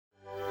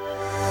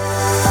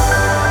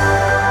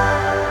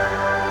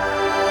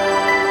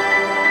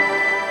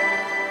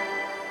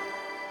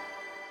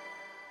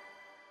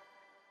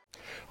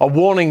A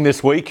warning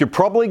this week, you're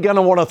probably going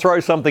to want to throw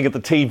something at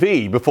the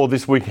TV before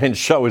this weekend's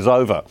show is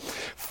over.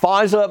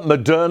 Pfizer,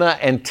 Moderna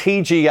and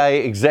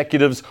TGA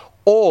executives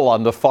all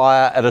under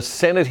fire at a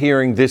Senate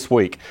hearing this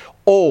week.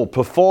 All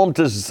performed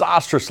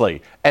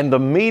disastrously and the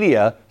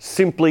media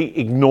simply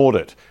ignored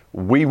it.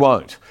 We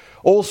won't.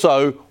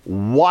 Also,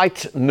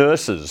 white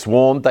nurses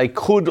warned they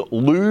could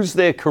lose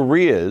their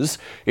careers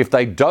if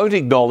they don't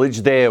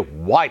acknowledge their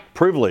white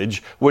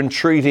privilege when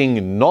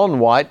treating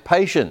non-white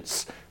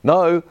patients.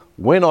 No,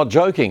 we're not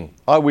joking.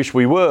 I wish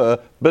we were,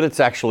 but it's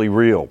actually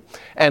real.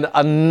 And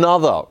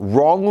another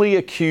wrongly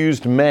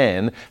accused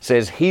man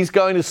says he's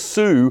going to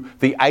sue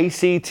the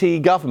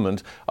ACT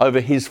government over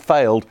his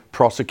failed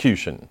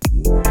prosecution.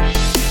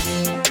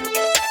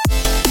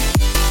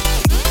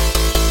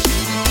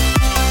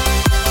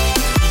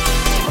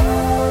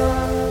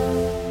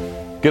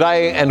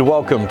 G'day and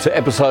welcome to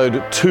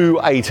episode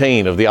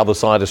 218 of The Other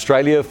Side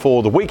Australia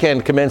for the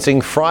weekend commencing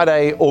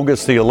Friday,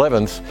 August the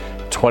 11th,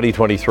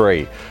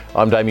 2023.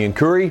 I'm Damien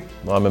Curry,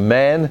 I'm a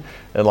man,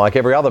 and like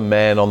every other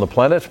man on the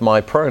planet,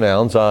 my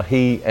pronouns are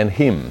he and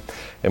him.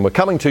 And we're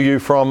coming to you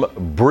from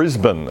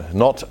Brisbane,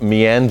 not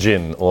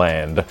Mianjin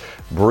land,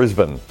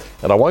 Brisbane.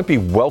 And I won't be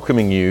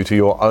welcoming you to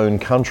your own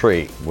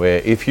country, where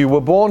if you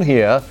were born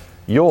here,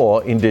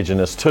 you're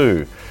Indigenous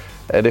too.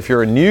 And if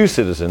you're a new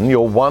citizen,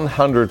 you're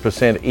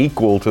 100%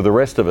 equal to the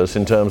rest of us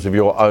in terms of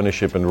your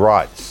ownership and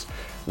rights.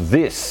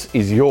 This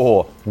is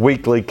your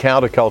weekly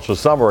counterculture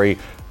summary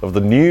of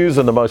the news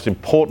and the most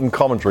important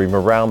commentary from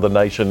around the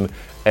nation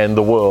and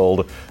the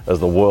world as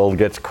the world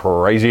gets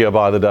crazier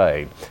by the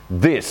day.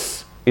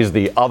 This is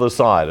The Other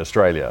Side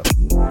Australia.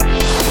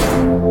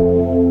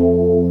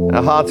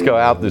 Our hearts go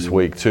out this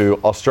week to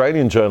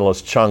Australian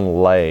journalist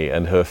Chung Lei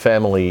and her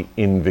family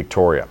in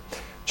Victoria.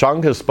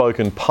 Chung has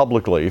spoken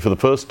publicly for the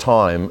first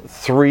time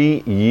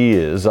 3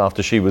 years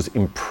after she was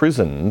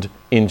imprisoned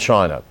in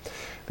China.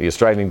 The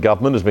Australian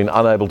government has been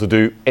unable to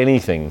do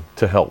anything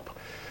to help.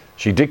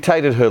 She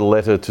dictated her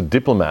letter to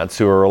diplomats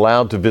who are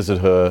allowed to visit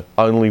her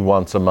only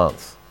once a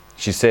month.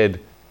 She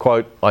said,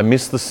 quote, "I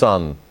miss the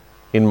sun.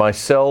 In my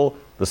cell,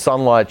 the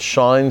sunlight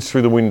shines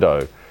through the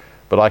window,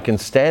 but I can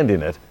stand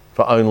in it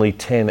for only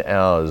 10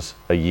 hours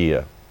a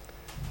year.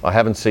 I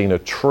haven't seen a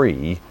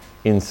tree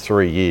in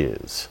 3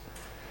 years."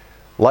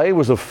 Lei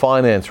was a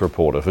finance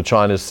reporter for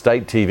China's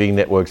state TV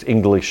network's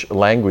English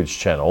language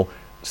channel,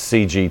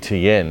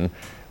 CGTN,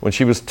 when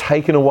she was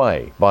taken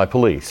away by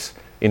police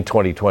in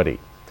 2020.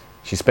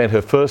 She spent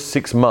her first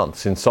 6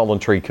 months in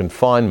solitary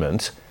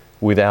confinement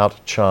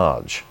without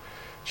charge.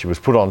 She was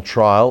put on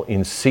trial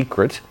in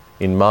secret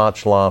in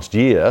March last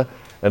year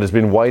and has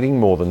been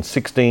waiting more than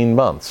 16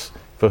 months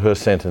for her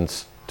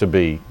sentence to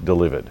be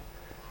delivered.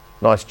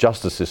 Nice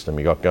justice system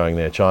you got going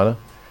there, China.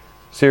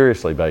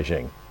 Seriously,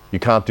 Beijing. You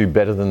can't do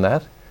better than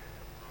that?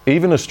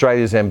 Even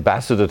Australia's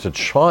ambassador to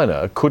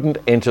China couldn't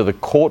enter the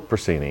court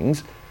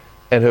proceedings,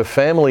 and her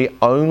family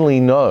only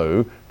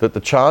know that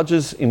the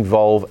charges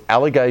involve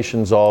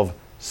allegations of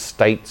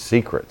state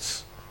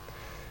secrets.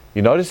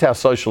 You notice how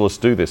socialists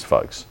do this,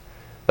 folks.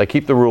 They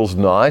keep the rules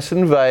nice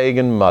and vague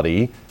and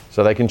muddy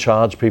so they can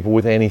charge people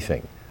with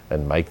anything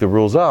and make the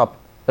rules up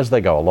as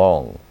they go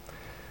along.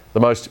 The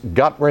most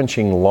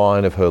gut-wrenching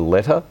line of her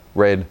letter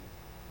read,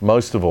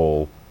 "Most of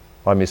all,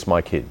 I miss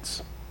my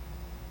kids."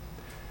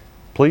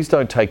 Please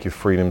don't take your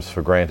freedoms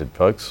for granted,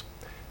 folks.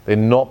 They're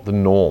not the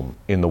norm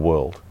in the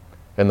world,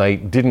 and they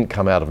didn't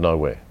come out of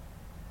nowhere.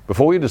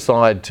 Before you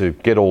decide to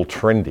get all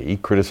trendy,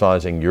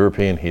 criticising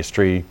European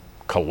history,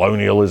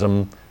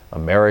 colonialism,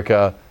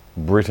 America,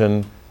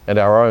 Britain, and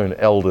our own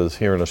elders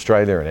here in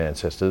Australia and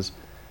ancestors,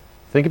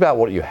 think about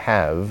what you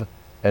have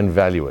and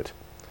value it.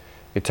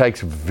 It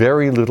takes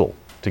very little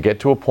to get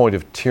to a point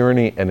of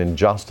tyranny and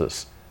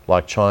injustice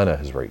like China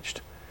has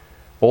reached.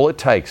 All it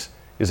takes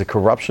is a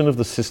corruption of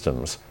the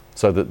systems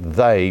so that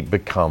they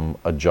become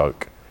a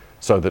joke,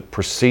 so that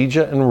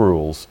procedure and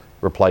rules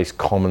replace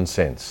common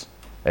sense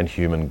and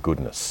human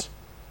goodness.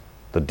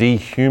 The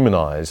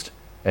dehumanized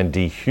and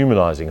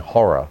dehumanizing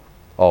horror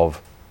of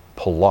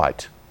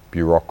polite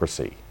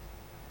bureaucracy.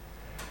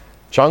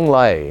 Chung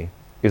Lei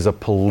is a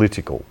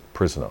political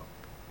prisoner.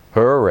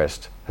 Her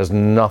arrest has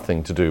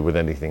nothing to do with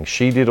anything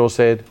she did or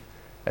said,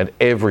 and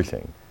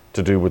everything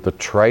to do with the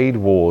trade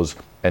wars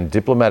and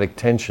diplomatic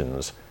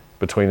tensions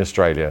between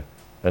Australia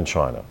and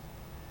China.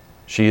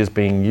 She is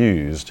being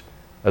used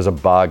as a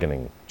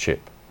bargaining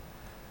chip.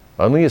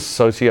 Only a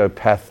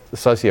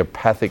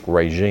sociopathic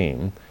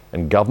regime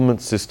and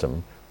government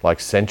system like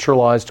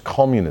centralised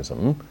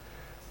communism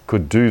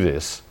could do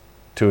this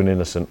to an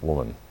innocent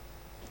woman.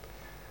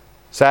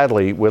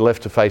 Sadly, we're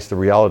left to face the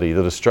reality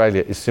that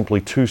Australia is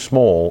simply too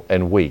small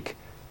and weak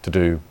to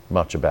do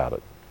much about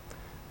it.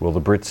 Will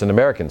the Brits and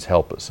Americans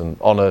help us and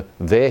honour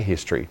their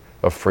history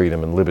of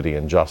freedom and liberty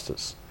and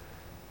justice?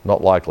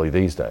 Not likely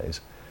these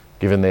days,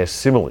 given they're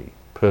similarly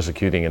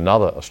persecuting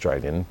another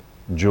Australian,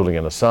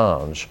 Julian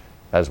Assange,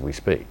 as we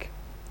speak.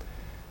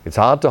 It's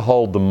hard to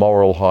hold the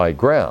moral high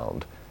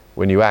ground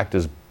when you act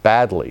as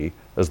badly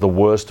as the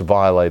worst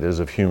violators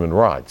of human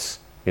rights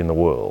in the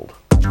world.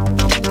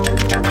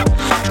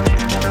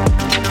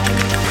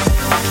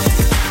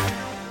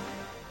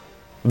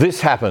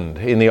 This happened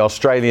in the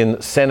Australian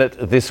Senate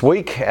this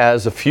week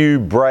as a few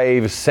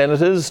brave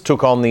senators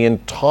took on the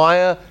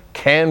entire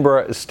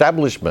Canberra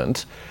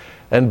establishment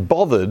and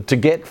bothered to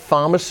get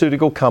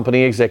pharmaceutical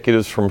company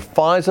executives from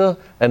Pfizer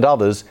and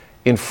others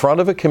in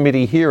front of a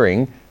committee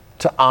hearing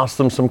to ask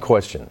them some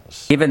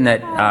questions. Given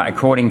that,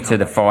 according to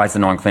the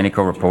Pfizer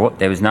non-clinical report,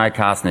 there was no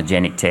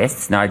carcinogenic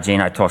tests, no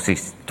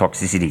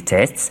genotoxicity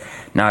tests,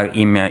 no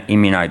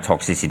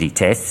immunotoxicity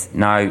tests,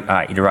 no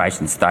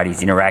interaction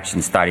studies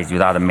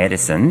with other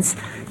medicines,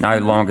 no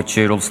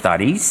longitudinal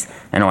studies,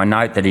 and I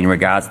note that in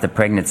regards to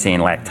pregnancy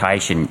and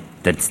lactation,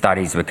 that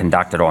studies were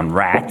conducted on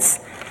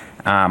rats.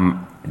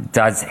 How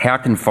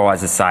can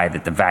Pfizer say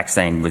that the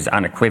vaccine was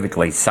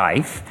unequivocally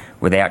safe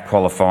without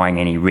qualifying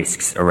any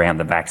risks around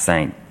the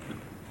vaccine?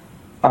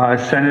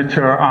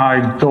 Senator,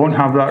 I don't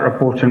have that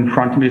report in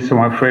front of me, so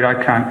I'm afraid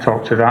I can't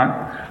talk to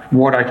that.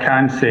 What I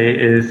can say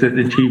is that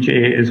the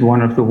TGA is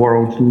one of the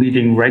world's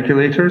leading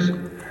regulators.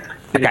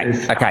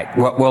 Okay.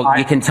 Well,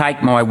 you can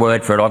take my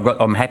word for it.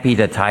 I'm happy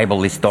to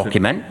table this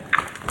document.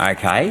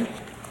 Okay.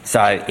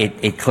 So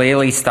it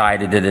clearly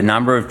stated that a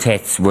number of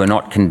tests were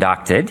not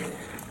conducted.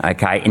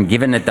 Okay, and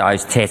given that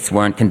those tests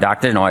weren't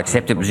conducted, and I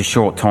accept it was a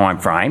short time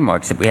frame, I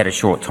accept we had a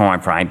short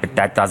time frame, but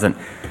that doesn't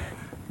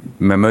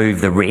remove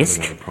the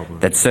risk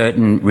that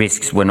certain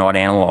risks were not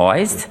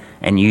analysed,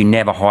 and you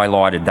never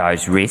highlighted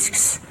those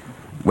risks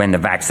when the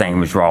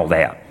vaccine was rolled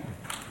out.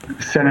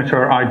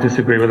 Senator, I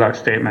disagree with that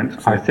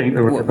statement. I think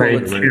there was a very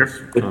clear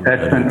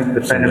assessment of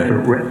the benefit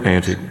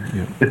risk.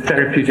 The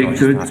Therapeutic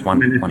Goods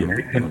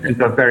Administration is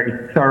a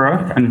very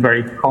thorough and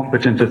very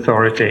competent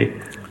authority,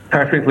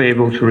 perfectly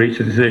able to reach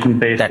a decision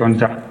based on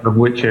data of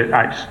which it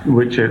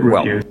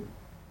reviews.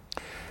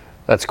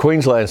 That's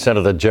Queensland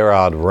Senator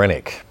Gerard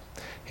Rennick.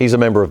 He's a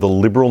member of the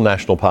Liberal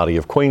National Party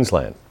of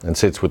Queensland and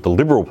sits with the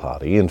Liberal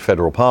Party in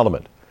federal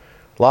parliament.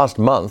 Last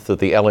month at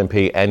the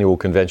LNP annual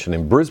convention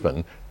in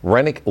Brisbane,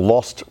 Rennick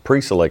lost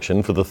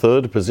pre-selection for the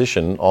third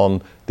position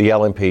on the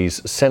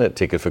LNP's Senate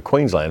ticket for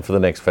Queensland for the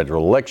next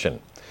federal election.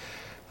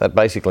 That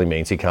basically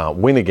means he can't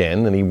win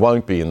again and he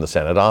won't be in the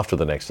Senate after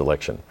the next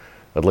election,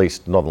 at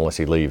least not unless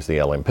he leaves the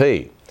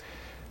LNP.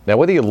 Now,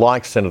 whether you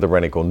like Senator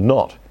Rennick or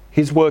not,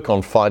 his work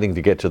on fighting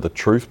to get to the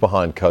truth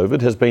behind COVID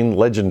has been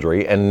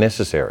legendary and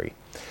necessary.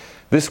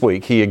 This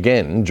week, he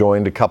again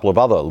joined a couple of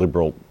other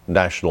Liberal,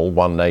 National,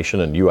 One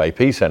Nation and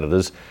UAP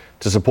senators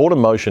to support a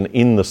motion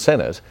in the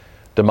Senate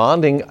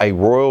demanding a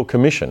royal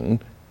commission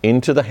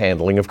into the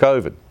handling of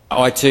COVID.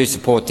 I too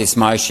support this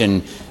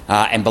motion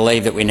and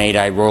believe that we need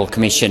a royal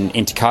commission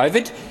into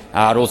COVID.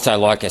 I'd also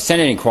like a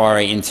Senate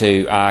inquiry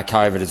into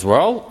COVID as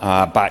well,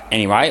 but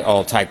anyway,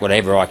 I'll take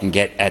whatever I can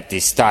get at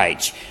this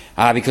stage.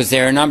 Because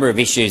there are a number of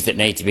issues that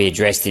need to be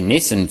addressed in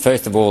this, and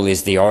first of all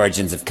is the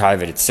origins of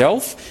COVID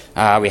itself.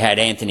 We had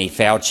Anthony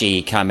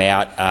Fauci come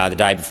out the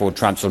day before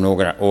Trump's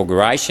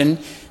inauguration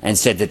and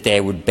said that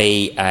there would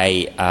be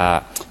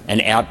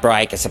an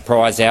outbreak, a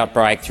surprise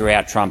outbreak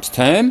throughout Trump's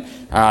term.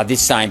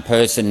 This same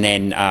person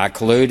then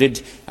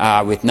colluded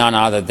with none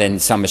other than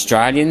some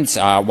Australians,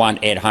 one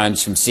Ed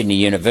Holmes from Sydney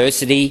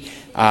University,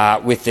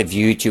 with the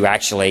view to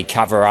actually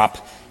cover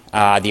up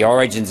the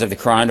origins of the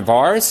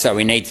coronavirus. So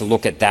we need to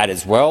look at that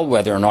as well,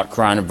 whether or not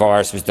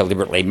coronavirus was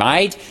deliberately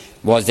made.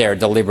 Was there a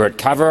deliberate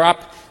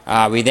cover-up?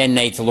 We then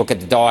need to look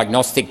at the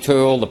diagnostic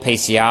tool, the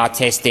PCR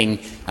testing.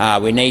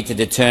 We need to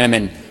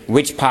determine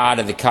which part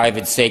of the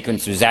COVID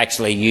sequence was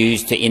actually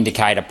used to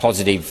indicate a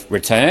positive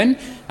return.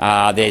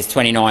 There's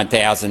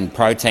 29,000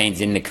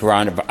 proteins in the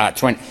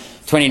coronavirus.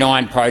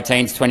 29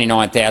 proteins,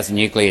 29,000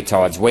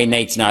 nucleotides. We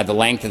need to know the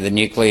length of the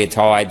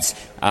nucleotides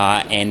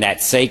and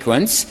that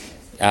sequence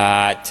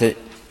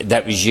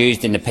that was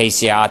used in the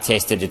PCR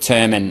test to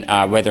determine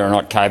whether or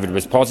not COVID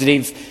was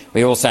positive.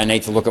 We also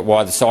need to look at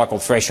why the cycle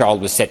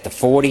threshold was set to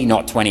 40,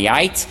 not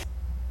 28.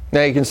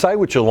 Now, you can say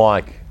what you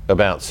like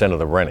about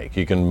Senator Rennick.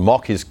 You can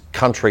mock his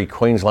country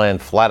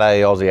Queensland flat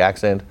A Aussie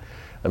accent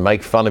and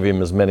make fun of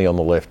him as many on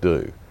the left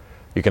do.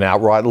 You can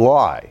outright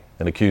lie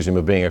and accuse him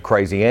of being a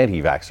crazy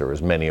anti-vaxxer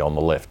as many on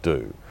the left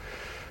do.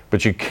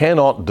 But you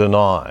cannot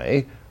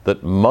deny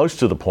that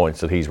most of the points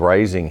that he's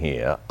raising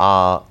here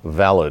are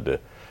valid,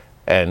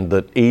 and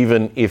that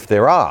even if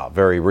there are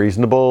very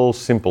reasonable,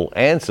 simple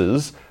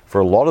answers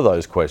for a lot of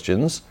those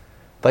questions,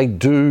 they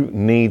do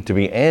need to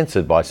be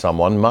answered by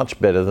someone much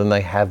better than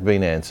they have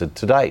been answered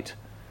to date.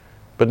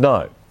 But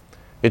no,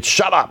 it's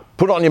shut up,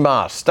 put on your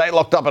mask, stay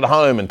locked up at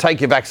home and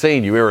take your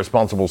vaccine, you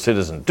irresponsible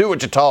citizen. Do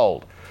what you're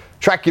told.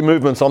 Track your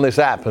movements on this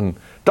app and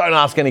don't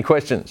ask any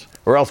questions,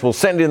 or else we'll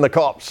send in the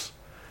cops.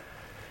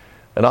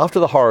 And after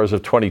the horrors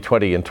of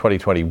 2020 and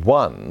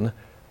 2021,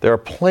 there are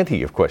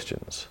plenty of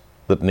questions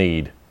that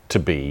need to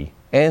be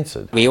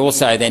answered. We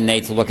also then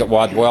need to look at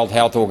why the World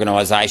Health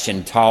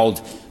Organisation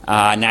told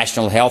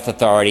national health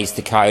authorities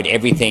to code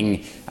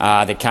everything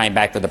that came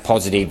back with a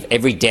positive,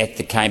 every death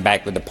that came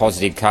back with a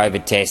positive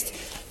COVID test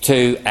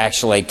to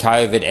actually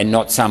COVID and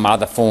not some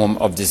other form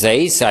of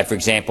disease. So, for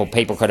example,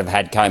 people could have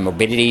had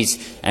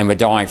comorbidities and were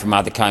dying from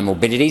other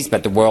comorbidities,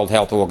 but the World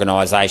Health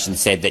Organisation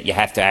said that you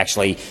have to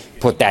actually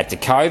put that to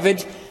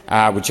COVID.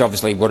 which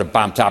obviously would have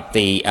bumped up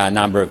the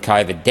number of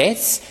COVID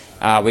deaths.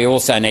 We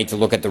also need to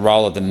look at the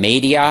role of the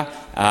media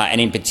and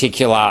in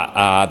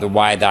particular the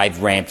way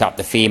they've ramped up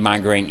the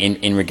fear-mongering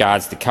in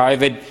regards to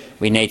COVID.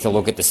 We need to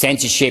look at the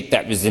censorship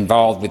that was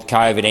involved with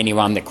COVID.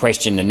 Anyone that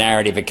questioned the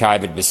narrative of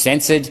COVID was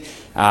censored.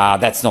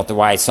 That's not the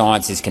way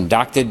science is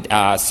conducted.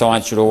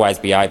 Science should always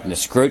be open to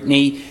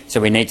scrutiny, so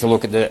we need to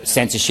look at the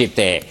censorship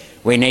there.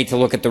 We need to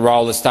look at the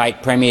role the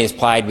state premiers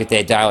played with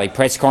their daily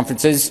press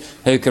conferences.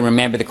 Who can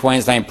remember the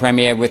Queensland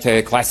Premier with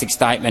her classic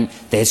statement,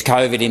 "There's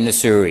COVID in the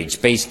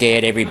sewerage, be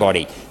scared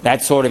everybody."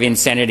 That sort of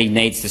insanity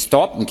needs to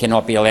stop and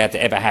cannot be allowed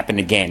to ever happen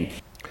again.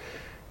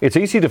 It's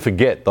easy to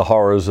forget the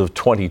horrors of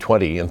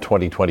 2020 and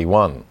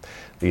 2021,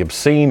 the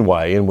obscene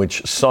way in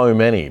which so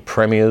many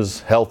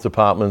premiers, health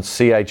departments,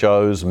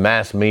 CHOs,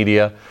 mass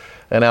media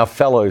and our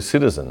fellow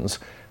citizens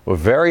were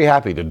very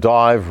happy to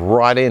dive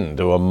right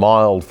into a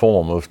mild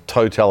form of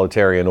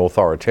totalitarian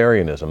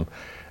authoritarianism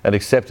and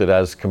accept it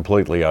as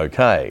completely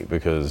okay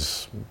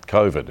because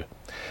COVID.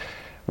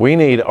 We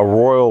need a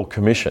royal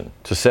commission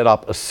to set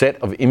up a set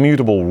of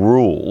immutable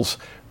rules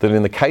that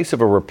in the case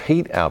of a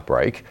repeat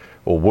outbreak,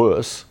 or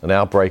worse, an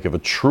outbreak of a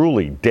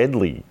truly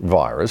deadly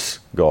virus,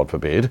 God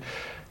forbid,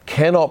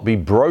 cannot be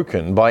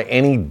broken by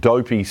any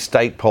dopey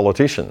state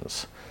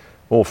politicians,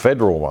 or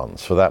federal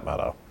ones for that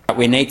matter.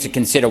 We need to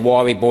consider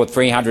why we bought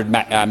 300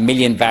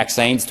 million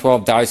vaccines,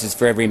 12 doses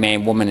for every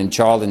man, woman and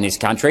child in this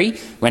country,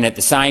 when at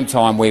the same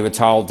time we were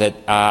told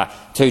that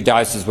 2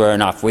 doses were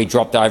enough. We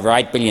dropped over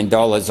 $8 billion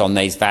on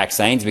these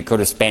vaccines. We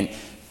could have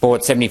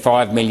bought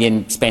 75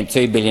 million, spent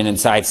 $2 billion and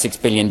saved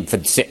 $6 billion for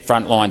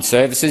frontline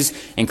services,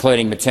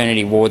 including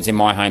maternity wards in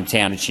my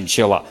hometown of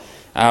Chinchilla.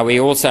 We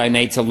also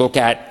need to look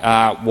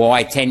at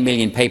why 10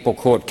 million people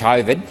caught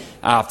COVID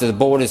after the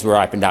borders were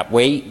opened up.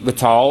 We were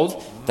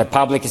told the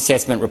public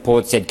assessment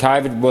report said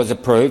COVID was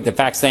approved, the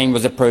vaccine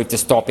was approved to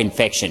stop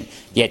infection,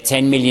 yet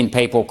 10 million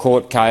people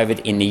caught COVID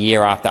in the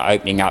year after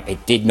opening up.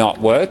 It did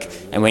not work,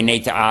 and we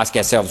need to ask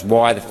ourselves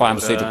why the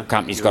pharmaceutical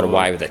companies got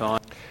away with it.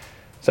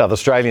 South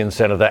Australian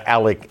Senator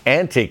Alec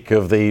Antic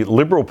of the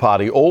Liberal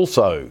Party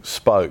also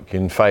spoke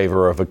in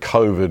favour of a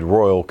COVID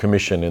Royal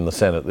Commission in the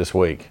Senate this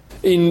week.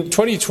 In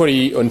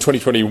 2020 and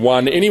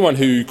 2021, anyone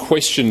who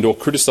questioned or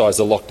criticised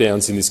the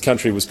lockdowns in this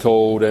country was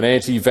called an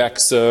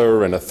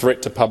anti-vaxxer and a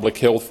threat to public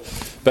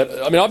health. But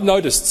I mean, I've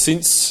noticed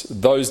since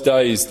those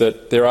days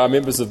that there are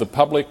members of the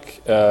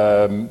public,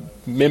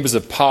 members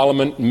of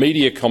Parliament,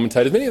 media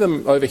commentators, many of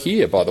them over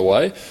here, by the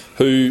way,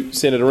 who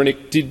Senator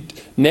Rennick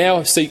did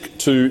now seek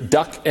to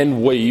duck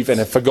and weave and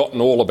have forgotten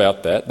all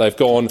about that. They've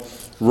gone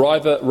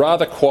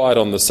rather quiet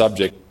on the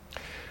subject.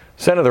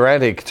 Senator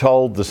Antic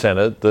told the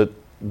Senate that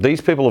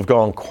these people have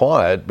gone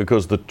quiet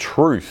because the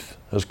truth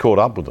has caught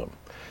up with them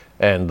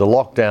and the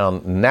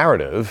lockdown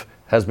narrative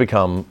has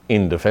become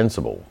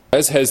indefensible.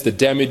 As has the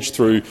damage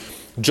through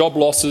job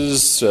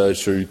losses,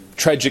 through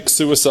tragic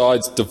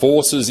suicides,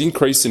 divorces,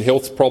 increase in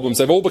health problems.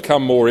 They've all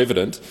become more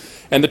evident,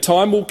 and the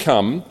time will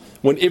come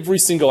when every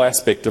single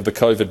aspect of the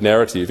COVID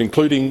narrative,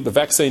 including the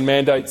vaccine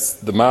mandates,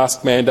 the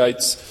mask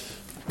mandates,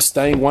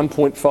 staying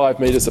 1.5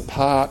 metres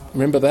apart,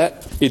 remember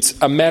that? It's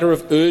a matter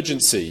of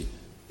urgency.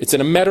 It's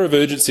a matter of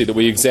urgency that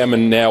we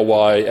examine now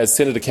why, as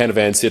Senator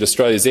Canavan said,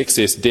 Australia's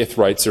excess death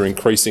rates are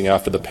increasing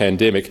after the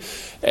pandemic.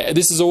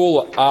 This is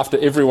all after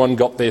everyone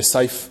got their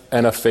safe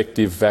and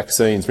effective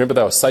vaccines. Remember,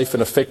 they were safe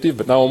and effective,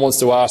 but no one wants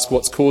to ask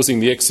what's causing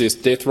the excess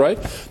death rate.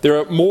 There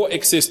are more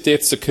excess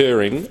deaths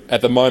occurring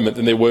at the moment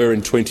than there were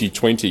in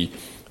 2020.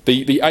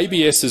 The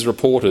ABS has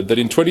reported that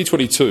in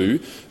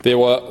 2022 there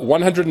were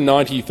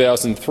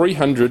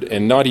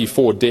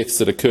 190,394 deaths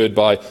that occurred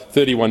by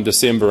 31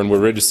 December and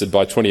were registered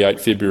by 28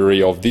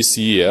 February of this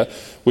year,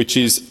 which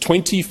is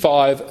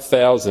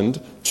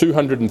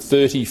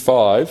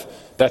 25,235.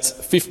 That's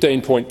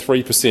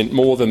 15.3%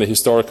 more than the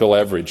historical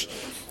average.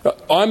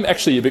 I'm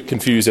actually a bit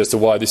confused as to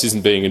why this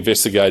isn't being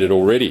investigated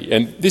already,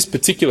 and this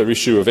particular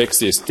issue of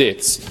excess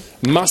deaths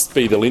must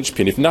be the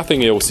linchpin. If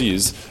nothing else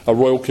is, a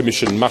Royal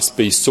Commission must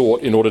be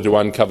sought in order to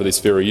uncover this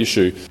very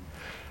issue.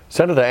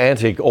 Senator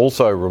Antic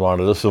also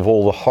reminded us of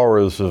all the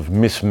horrors of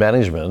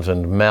mismanagement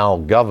and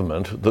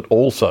malgovernment that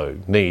also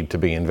need to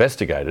be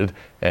investigated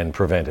and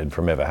prevented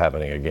from ever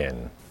happening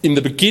again. In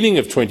the beginning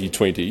of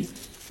 2020,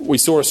 we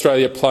saw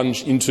Australia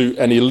plunge into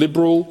an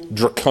illiberal,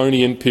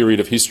 draconian period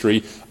of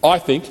history. I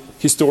think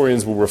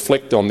historians will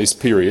reflect on this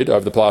period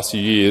over the past few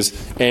years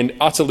and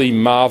utterly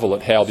marvel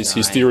at how this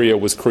hysteria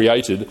was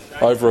created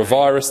over a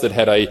virus that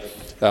had a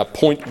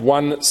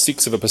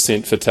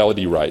 0.16%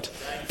 fatality rate.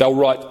 They'll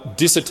write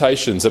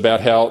dissertations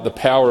about how the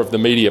power of the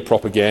media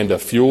propaganda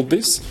fuelled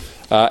this,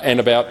 and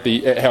about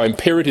how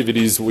imperative it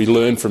is we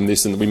learn from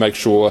this and that we make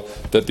sure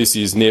that this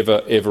is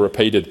never, ever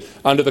repeated.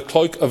 Under the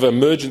cloak of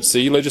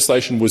emergency,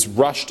 legislation was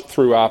rushed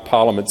through our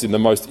parliaments in the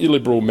most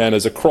illiberal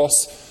manners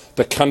across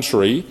the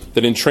country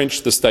that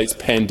entrenched the state's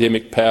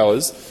pandemic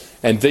powers,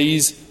 and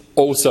these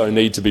also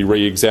need to be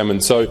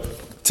re-examined. So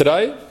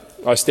today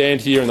I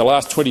stand here in the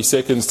last 20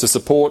 seconds to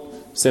support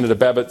Senator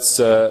Babbitt's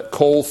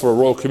call for a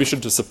Royal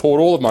Commission, to support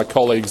all of my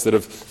colleagues that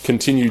have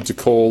continued to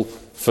call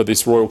for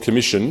this Royal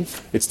Commission.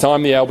 It's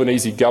time the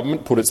Albanese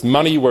government put its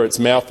money where its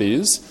mouth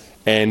is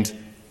and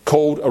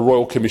called a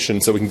Royal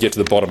Commission so we can get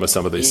to the bottom of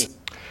some of this.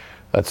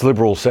 That's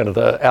Liberal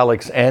Senator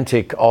Alex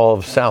Antic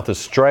of South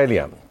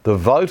Australia. The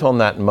vote on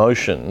that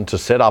motion to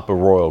set up a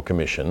Royal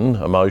Commission,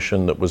 a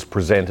motion that was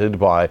presented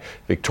by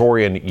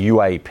Victorian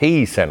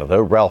UAP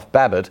Senator Ralph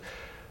Babbitt,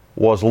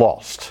 was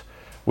lost,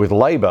 with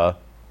Labor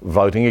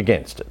voting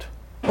against it.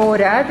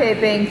 Order. There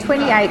being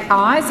 28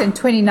 ayes and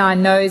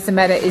 29 noes, the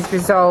matter is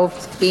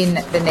resolved in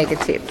the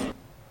negative.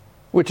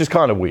 Which is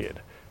kind of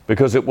weird,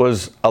 because it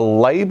was a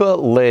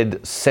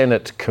Labor-led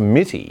Senate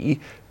committee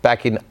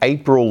back in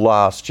April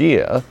last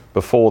year,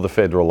 before the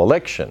federal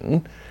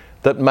election,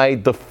 that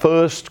made the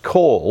first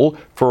call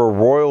for a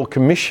Royal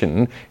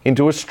Commission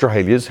into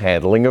Australia's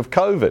handling of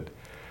COVID.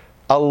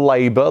 A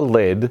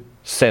Labor-led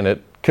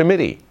Senate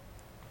committee.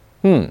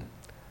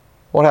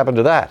 What happened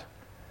to that?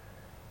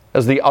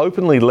 As the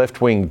openly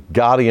left-wing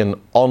Guardian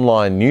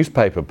online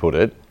newspaper put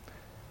it,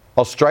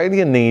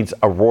 Australia needs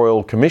a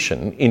Royal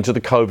Commission into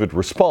the COVID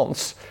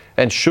response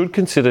and should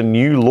consider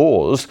new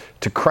laws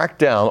to crack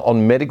down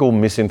on medical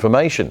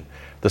misinformation,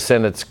 the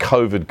Senate's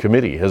COVID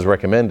committee has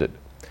recommended.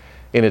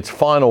 In its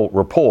final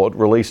report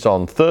released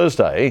on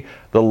Thursday,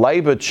 the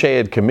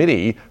Labor-chaired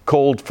committee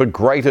called for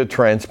greater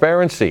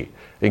transparency,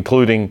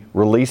 including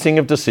releasing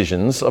of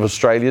decisions of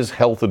Australia's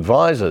health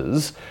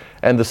advisors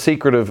and the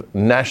secretive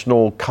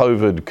National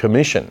COVID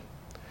Commission.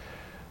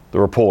 The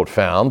report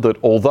found that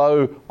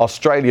although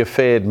Australia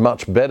fared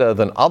much better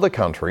than other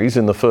countries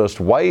in the first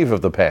wave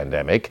of the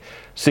pandemic,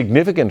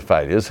 significant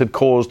failures had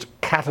caused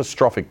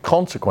catastrophic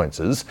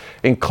consequences,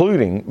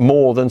 including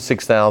more than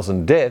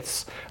 6,000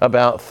 deaths,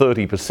 about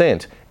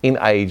 30% in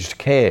aged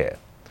care.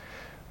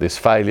 This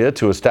failure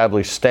to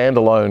establish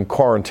standalone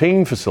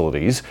quarantine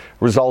facilities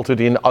resulted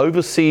in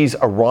overseas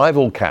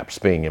arrival caps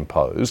being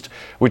imposed,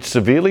 which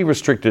severely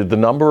restricted the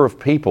number of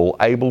people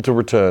able to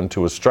return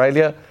to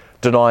Australia,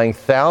 denying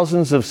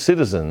thousands of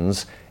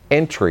citizens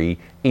entry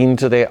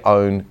into their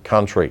own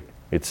country,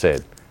 it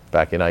said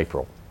back in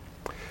April.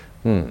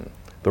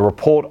 The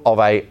report of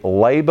a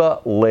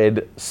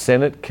Labor-led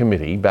Senate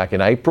committee back in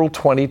April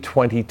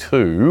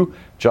 2022,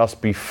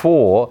 just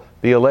before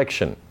the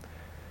election.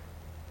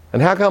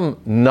 And how come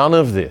none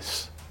of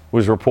this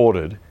was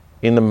reported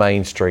in the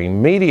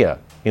mainstream media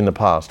in the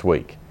past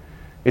week?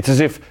 It's as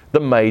if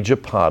the major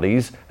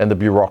parties and the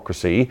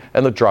bureaucracy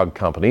and the drug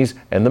companies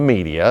and the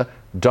media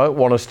don't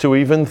want us to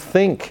even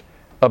think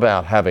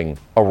about having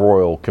a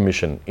Royal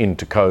Commission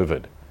into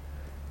COVID.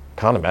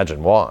 Can't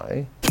imagine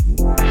why.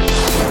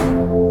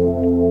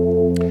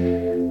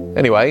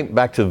 Anyway,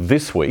 back to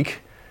this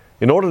week.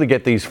 In order to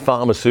get these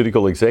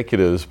pharmaceutical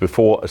executives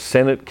before a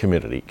Senate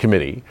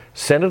committee,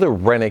 Senator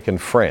Rennick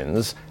and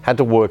friends had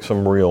to work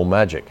some real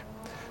magic.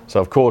 So,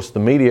 of course, the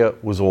media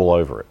was all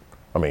over it.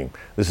 I mean,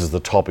 this is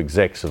the top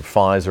execs of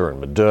Pfizer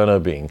and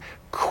Moderna being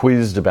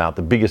quizzed about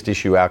the biggest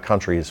issue our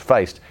country has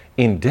faced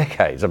in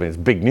decades. I mean, it's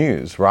big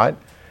news, right?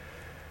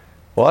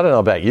 Well, I don't know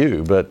about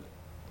you, but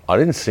I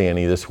didn't see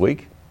any this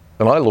week,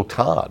 and I looked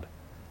hard.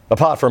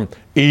 Apart from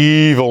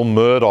evil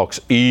Murdoch's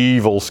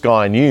evil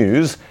Sky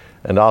News,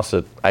 and us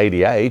at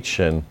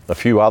ADH and a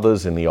few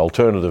others in the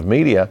alternative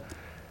media,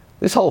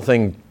 this whole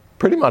thing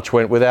pretty much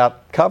went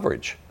without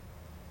coverage.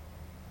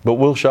 But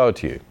we'll show it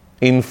to you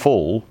in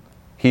full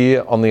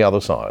here on the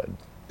other side.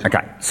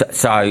 Okay,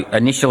 so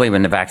initially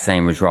when the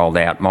vaccine was rolled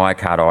out,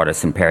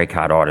 myocarditis and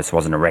pericarditis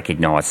wasn't a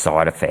recognised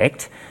side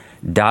effect.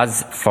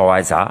 Does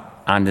Pfizer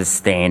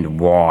understand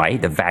why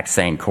the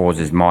vaccine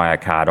causes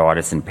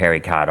myocarditis and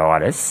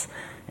pericarditis?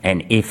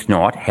 And if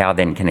not, how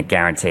then can it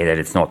guarantee that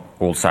it's not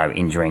also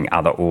injuring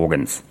other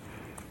organs?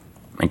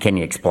 And can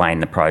you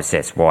explain the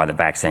process why the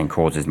vaccine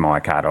causes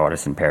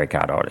myocarditis and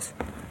pericarditis?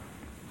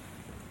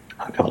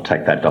 I'll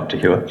take that, Dr.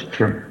 Hewitt.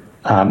 Sure.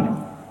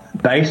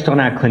 Based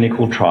on our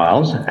clinical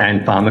trials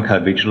and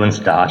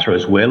pharmacovigilance data,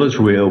 as well as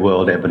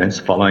real-world evidence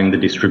following the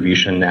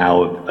distribution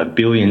now of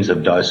billions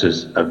of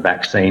doses of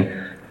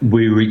vaccine,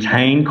 we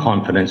retain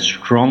confidence,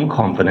 strong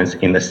confidence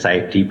in the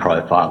safety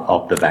profile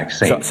of the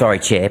vaccine. Sorry,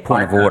 Chair,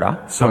 point of order.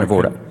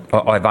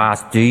 I've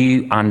asked, do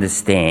you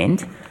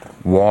understand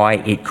why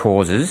it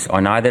causes, I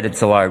know that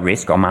it's a low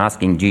risk, I'm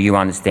asking, do you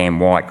understand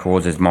why it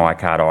causes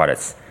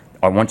myocarditis?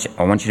 I want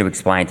you to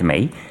explain to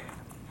me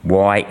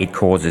why it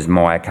causes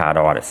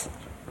myocarditis.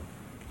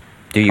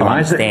 Do you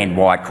understand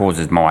why it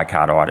causes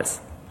myocarditis?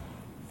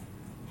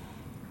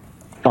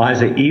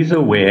 Pfizer is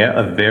aware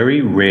of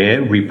very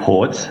rare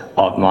reports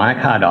of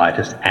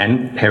myocarditis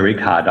and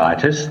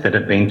pericarditis that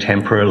have been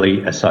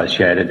temporarily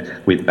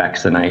associated with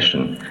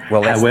vaccination.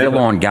 Well, that's still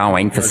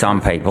ongoing for some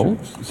people.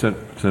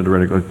 Senator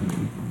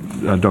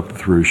Rennick, Dr.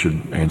 Through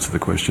should answer the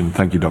question.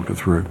 Thank you, Dr.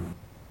 Through.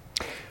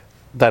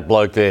 That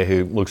bloke there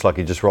who looks like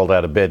he just rolled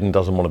out of bed and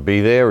doesn't want to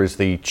be there is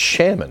the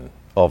chairman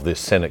of this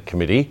Senate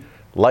committee,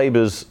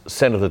 Labor's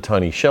Senator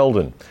Tony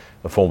Sheldon,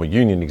 a former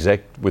union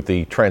exec with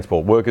the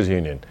Transport Workers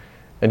Union.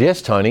 And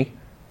yes, Tony,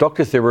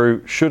 Dr.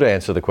 Thiru should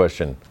answer the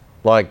question,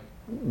 like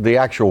the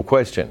actual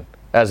question,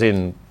 as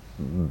in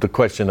the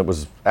question that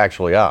was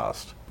actually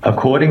asked.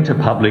 According to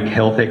public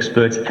health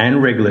experts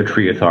and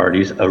regulatory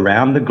authorities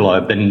around the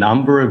globe, the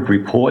number of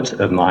reports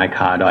of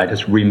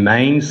myocarditis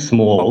remains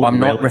small. I'm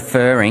not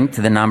referring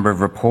to the number of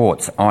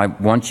reports. I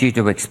want you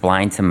to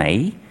explain to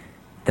me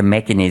the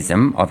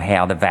mechanism of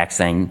how the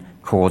vaccine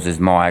causes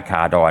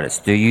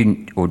myocarditis. Do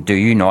you or do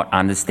you not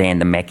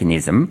understand the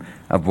mechanism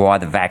of why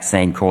the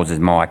vaccine causes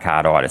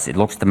myocarditis? It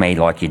looks to me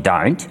like you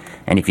don't.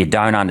 And if you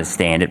don't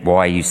understand it, why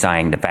are you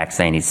saying the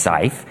vaccine is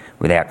safe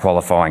without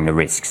qualifying the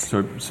risks?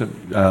 So,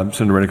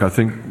 Senator Rennick, I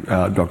think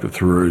Dr.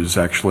 Tharoor is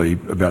actually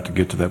about to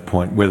get to that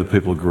point. Whether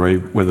people agree,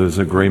 whether there's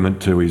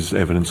agreement to his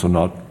evidence or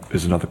not,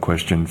 is another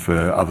question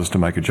for others to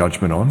make a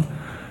judgment on.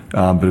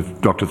 But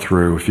if Dr.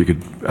 Tharoor, if you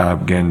could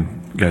again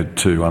go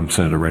to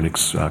Senator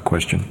Rennick's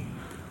question.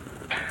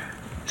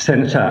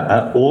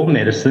 Senator, all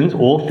medicines,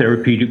 all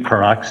therapeutic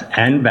products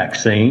and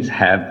vaccines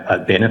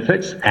have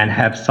benefits and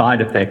have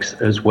side effects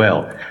as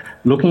well.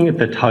 Looking at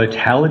the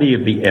totality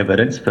of the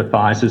evidence for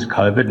Pfizer's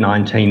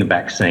COVID-19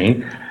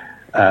 vaccine,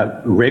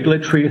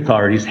 regulatory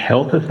authorities,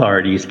 health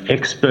authorities,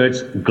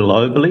 experts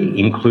globally,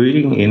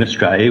 including in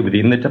Australia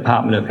within the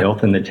Department of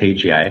Health and the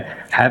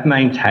TGA, have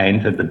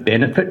maintained that the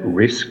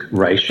benefit-risk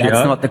ratio...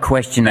 That's not the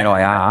question that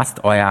I asked.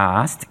 I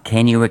asked,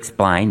 can you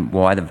explain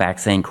why the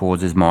vaccine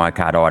causes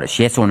myocarditis?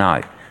 Yes or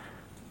no?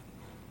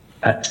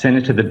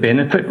 Senator, the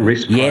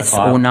benefit-risk yes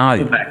profile... or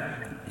no?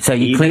 So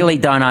you clearly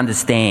don't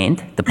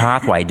understand the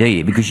pathway, do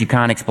you? Because you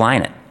can't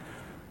explain it.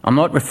 I'm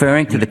not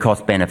referring to the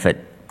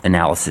cost-benefit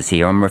analysis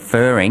here. I'm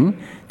referring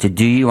to,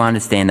 do you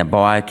understand the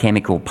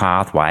biochemical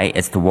pathway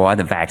as to why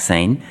the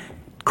vaccine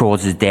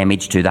causes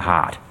damage to the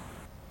heart?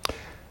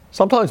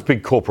 Sometimes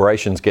big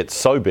corporations get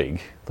so big,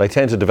 they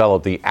tend to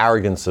develop the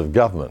arrogance of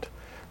government.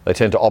 They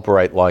tend to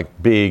operate like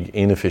big,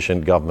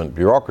 inefficient government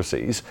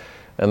bureaucracies,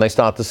 and they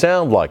start to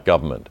sound like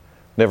government,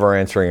 never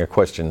answering a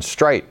question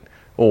straight,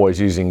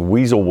 always using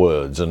weasel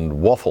words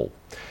and waffle.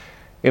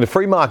 In a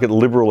free market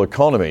liberal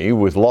economy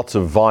with lots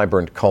of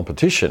vibrant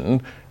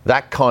competition,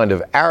 that kind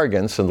of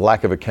arrogance and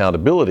lack of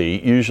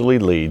accountability usually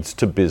leads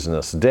to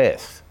business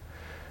death.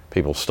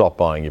 People stop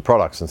buying your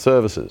products and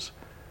services.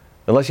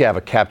 Unless you have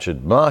a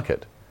captured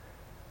market,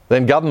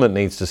 then government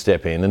needs to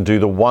step in and do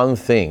the one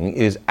thing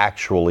it is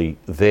actually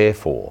there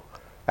for,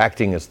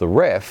 acting as the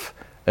ref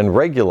and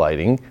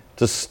regulating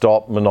to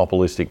stop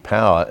monopolistic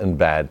power and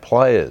bad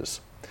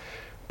players.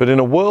 But in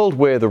a world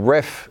where the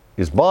ref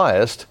is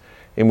biased,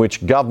 in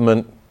which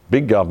government,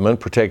 big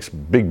government, protects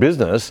big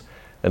business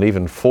and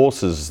even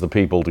forces the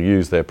people to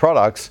use their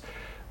products,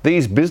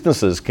 these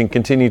businesses can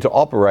continue to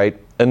operate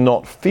and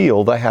not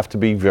feel they have to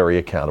be very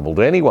accountable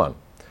to anyone.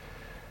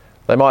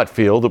 They might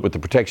feel that with the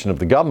protection of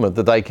the government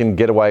that they can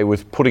get away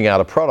with putting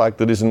out a product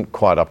that isn't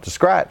quite up to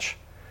scratch,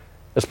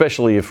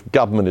 especially if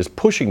government is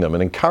pushing them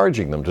and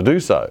encouraging them to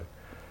do so.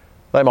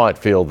 They might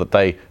feel that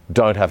they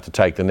don't have to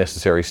take the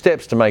necessary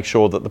steps to make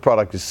sure that the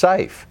product is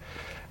safe.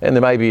 And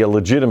there may be a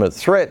legitimate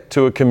threat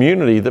to a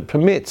community that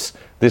permits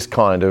this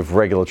kind of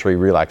regulatory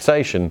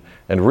relaxation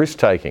and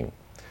risk-taking.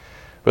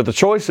 But the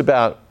choice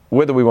about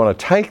whether we want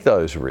to take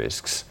those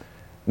risks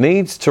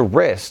needs to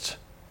rest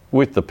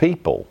with the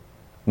people,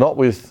 not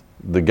with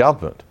the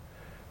government.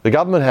 The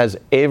government has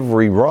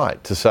every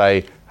right to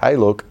say, hey,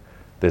 look,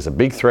 there's a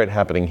big threat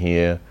happening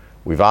here.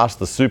 We've asked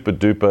the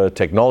super-duper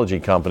technology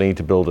company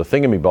to build a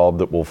thingamabob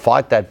that will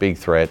fight that big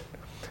threat.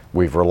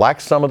 We've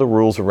relaxed some of the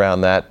rules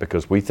around that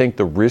because we think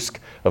the risk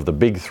of the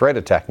big threat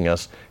attacking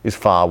us is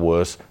far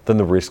worse than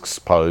the risks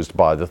posed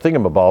by the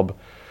thingamabob,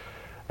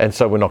 and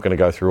so we're not going to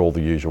go through all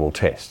the usual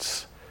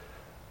tests.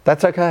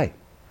 That's okay.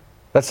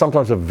 That's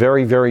sometimes a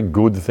very, very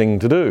good thing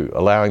to do,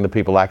 allowing the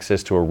people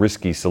access to a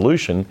risky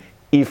solution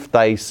if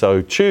they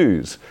so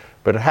choose.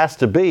 But it has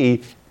to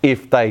be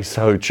if they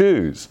so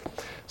choose.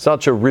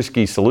 Such a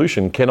risky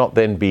solution cannot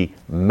then be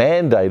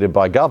mandated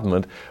by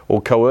government or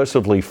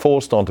coercively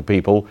forced onto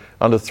people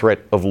under threat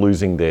of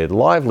losing their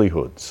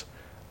livelihoods.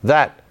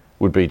 That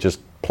would be just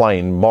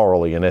plain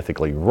morally and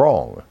ethically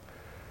wrong.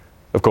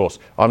 Of course,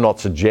 I'm not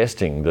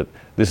suggesting that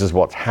this is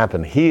what's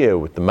happened here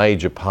with the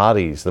major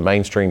parties, the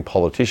mainstream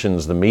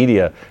politicians, the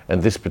media,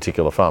 and this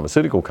particular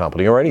pharmaceutical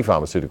company or any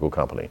pharmaceutical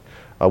company.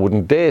 I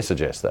wouldn't dare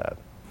suggest that.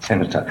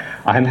 Senator,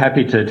 I'm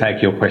happy to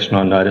take your question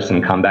on notice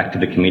and come back to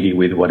the committee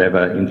with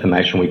whatever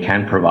information we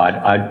can provide.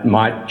 I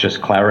might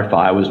just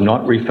clarify, I was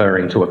not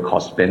referring to a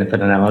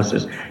cost-benefit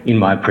analysis in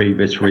my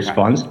previous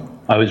response.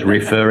 I was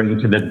referring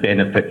to the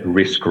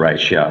benefit-risk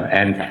ratio,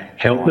 and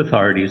health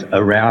authorities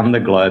around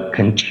the globe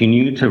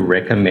continue to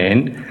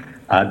recommend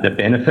the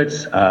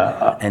benefits.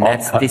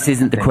 This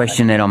isn't the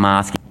question that I'm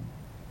asking.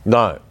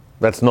 No,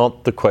 that's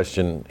not the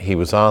question he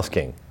was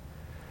asking.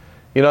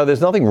 You know,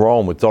 there's nothing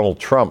wrong with Donald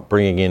Trump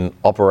bringing in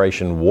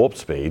Operation Warp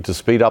Speed to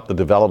speed up the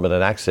development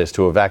and access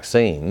to a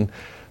vaccine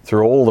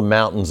through all the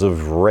mountains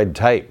of red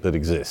tape that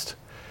exist.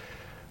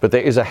 But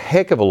there is a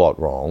heck of a lot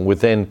wrong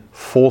with then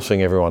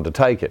forcing everyone to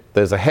take it.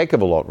 There's a heck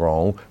of a lot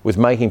wrong with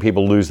making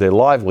people lose their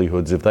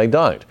livelihoods if they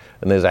don't.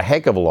 And there's a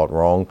heck of a lot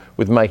wrong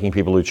with making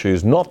people who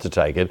choose not to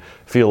take it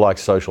feel like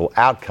social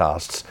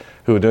outcasts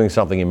who are doing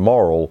something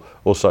immoral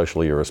or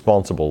socially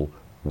irresponsible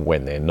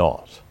when they're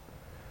not.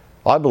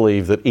 I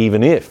believe that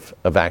even if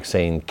a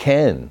vaccine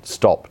can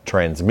stop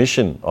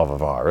transmission of a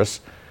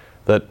virus,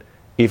 that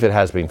if it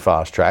has been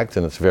fast-tracked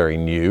and it's very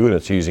new and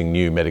it's using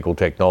new medical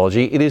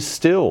technology, it is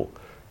still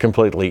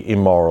completely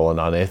immoral and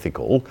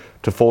unethical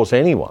to force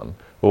anyone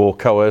or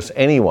coerce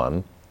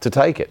anyone to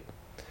take it.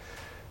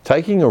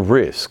 Taking a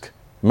risk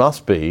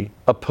must be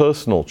a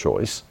personal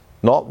choice,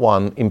 not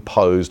one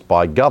imposed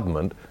by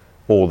government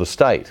or the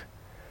state.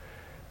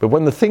 But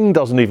when the thing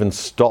doesn't even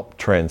stop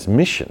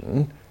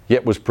transmission,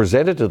 yet was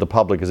presented to the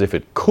public as if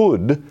it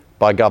could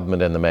by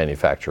government and the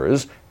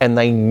manufacturers, and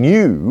they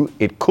knew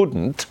it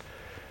couldn't,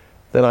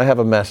 then I have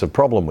a massive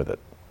problem with it.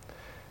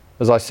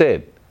 As I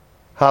said,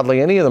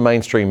 hardly any of the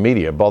mainstream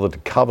media bothered to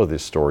cover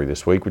this story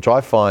this week, which I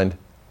find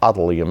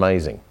utterly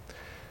amazing.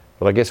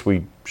 But I guess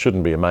we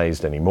shouldn't be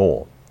amazed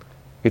anymore.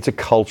 It's a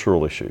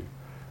cultural issue.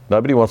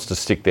 Nobody wants to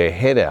stick their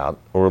head out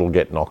or it'll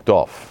get knocked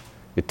off.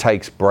 It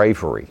takes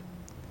bravery,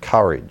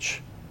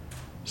 courage,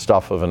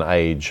 stuff of an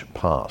age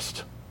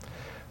past.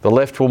 The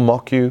left will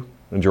mock you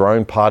and your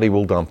own party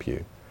will dump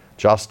you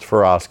just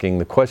for asking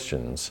the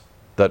questions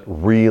that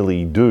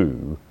really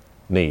do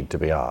need to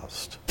be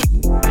asked.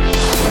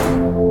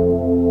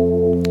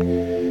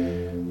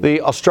 The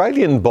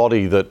Australian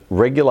body that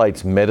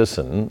regulates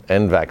medicine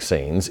and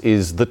vaccines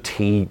is the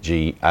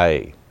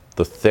TGA,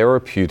 the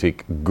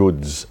Therapeutic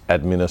Goods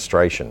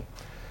Administration.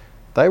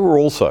 They were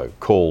also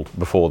called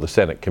before the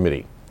Senate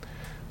committee.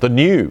 The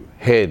new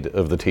head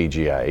of the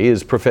TGA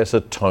is Professor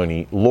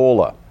Tony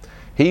Lawler.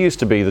 He used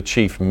to be the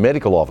Chief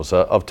Medical Officer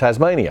of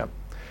Tasmania.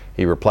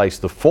 He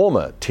replaced the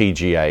former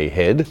TGA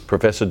head,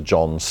 Professor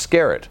John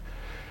Skerritt.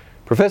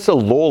 Professor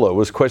Lawler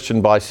was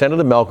questioned by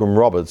Senator Malcolm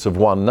Roberts of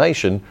One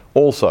Nation,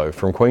 also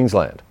from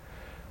Queensland.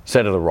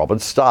 Senator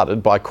Roberts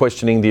started by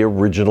questioning the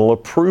original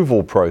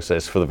approval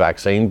process for the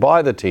vaccine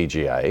by the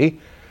TGA,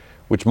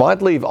 which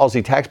might leave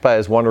Aussie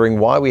taxpayers wondering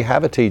why we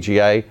have a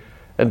TGA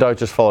and don't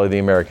just follow the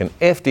American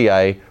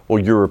FDA or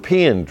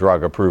European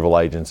drug approval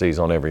agencies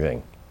on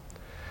everything.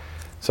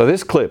 So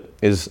this clip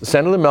is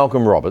Senator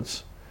Malcolm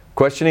Roberts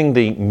questioning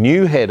the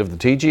new head of the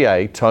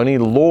TGA, Tony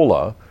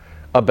Lawler,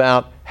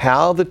 about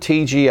how the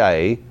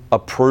TGA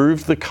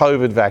approved the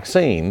COVID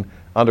vaccine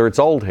under its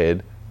old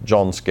head,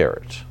 John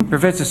Skerritt.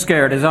 Professor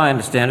Skerritt, as I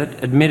understand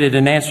it, admitted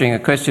in answering a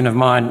question of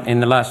mine in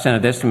the last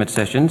Senate estimate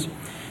sessions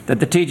that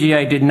the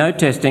TGA did no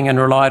testing and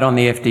relied on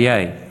the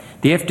FDA.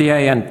 The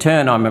FDA, in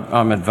turn,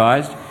 I'm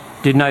advised,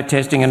 did no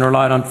testing and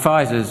relied on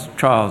Pfizer's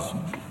trials,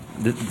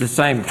 the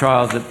same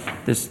trials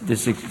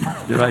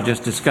that I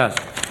just discussed.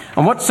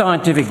 On what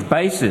scientific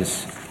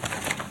basis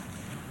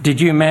did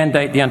you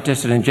mandate the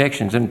untested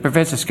injections? And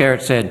Professor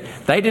Skerritt said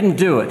they didn't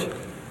do it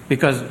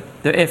because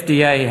the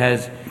FDA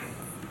has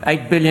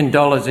 $8 billion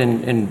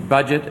in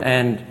budget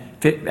and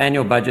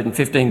annual budget and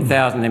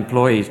 15,000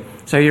 employees.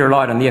 So he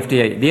relied on the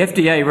FDA. The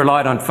FDA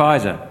relied on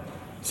Pfizer.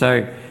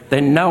 So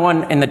then no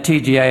one in the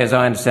TGA, as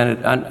I understand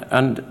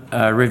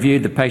it,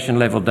 reviewed the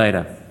patient-level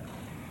data.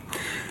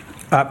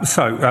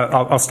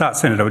 I'll start,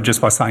 Senator, just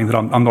by saying that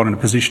I'm not in a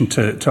position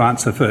to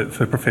answer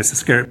for Professor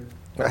Skerritt.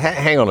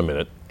 Hang on a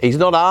minute. He's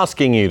not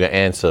asking you to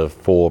answer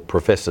for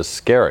Professor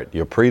Skerritt,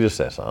 your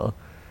predecessor.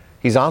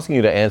 He's asking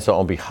you to answer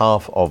on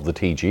behalf of the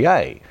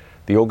TGA,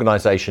 the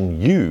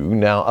organisation you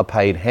now are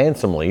paid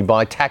handsomely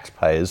by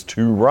taxpayers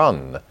to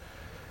run.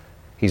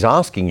 He's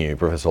asking you,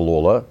 Professor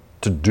Lawler,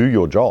 to do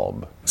your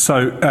job.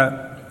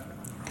 So,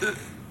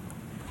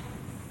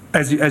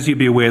 as you'd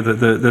be aware,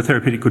 the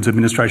Therapeutic Goods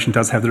Administration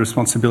does have the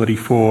responsibility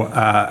for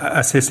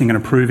assessing and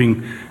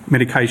approving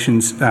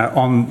medications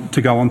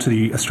to go onto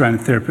the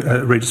Australian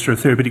Register of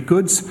Therapeutic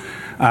Goods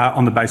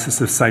on the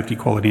basis of safety,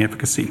 quality and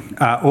efficacy.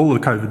 All the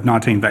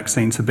COVID-19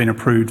 vaccines have been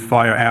approved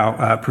via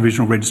our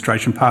provisional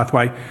registration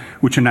pathway,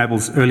 which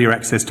enables earlier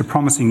access to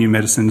promising new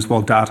medicines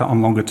while data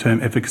on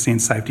longer-term efficacy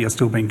and safety are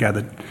still being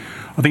gathered.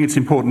 I think it's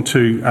important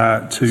to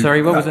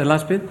Sorry, what was that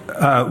last bit?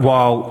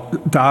 While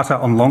data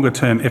on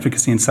longer-term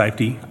efficacy and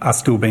safety are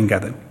still being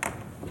gathered.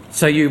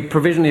 So you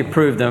provisionally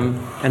approved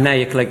them, and now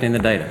you're collecting the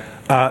data?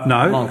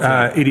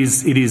 No, it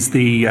is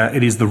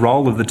the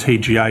role of the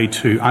TGA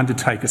to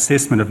undertake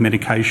assessment of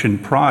medication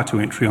prior to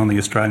entry on the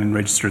Australian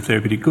Register of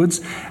Therapeutic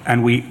Goods,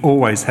 and we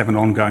always have an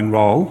ongoing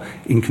role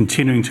in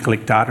continuing to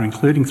collect data,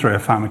 including through our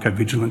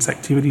pharmacovigilance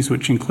activities,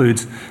 which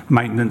includes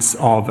maintenance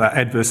of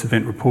adverse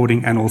event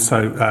reporting and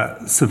also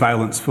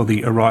surveillance for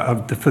the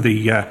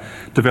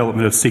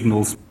development of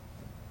signals.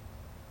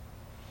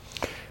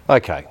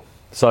 Okay,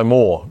 so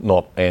more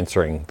not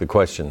answering the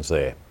questions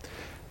there.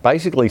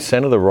 Basically,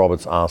 Senator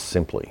Roberts asked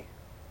simply,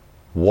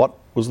 what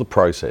was the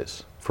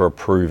process for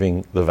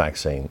approving the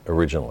vaccine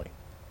originally?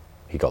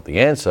 He got the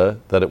answer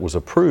that it was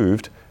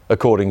approved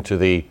according to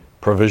the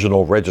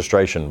provisional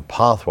registration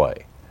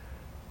pathway,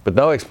 but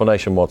no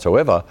explanation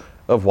whatsoever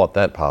of what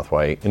that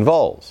pathway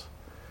involves.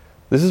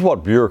 This is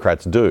what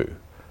bureaucrats do.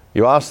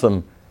 You ask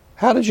them,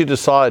 how did you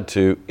decide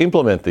to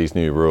implement these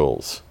new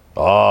rules?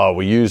 Oh,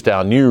 we used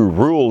our new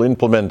rule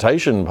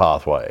implementation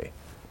pathway.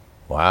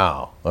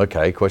 Wow,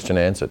 okay, question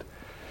answered.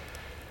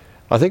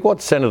 I think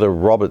what Senator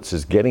Roberts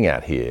is getting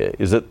at here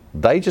is that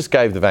they just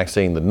gave the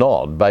vaccine the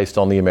nod based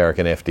on the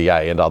American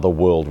FDA and other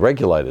world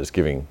regulators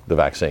giving the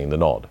vaccine the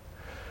nod.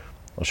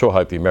 I sure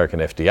hope the American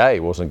FDA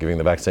wasn't giving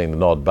the vaccine the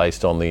nod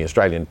based on the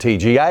Australian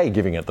TGA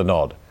giving it the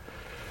nod.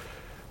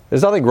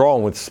 There's nothing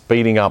wrong with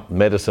speeding up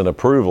medicine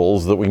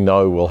approvals that we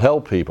know will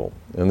help people.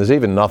 And there's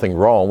even nothing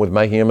wrong with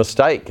making a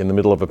mistake in the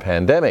middle of a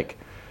pandemic,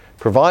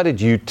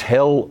 provided you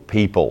tell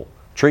people.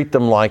 Treat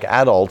them like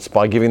adults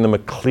by giving them a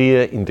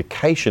clear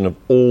indication of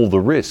all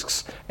the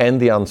risks and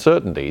the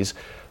uncertainties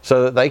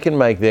so that they can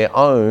make their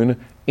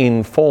own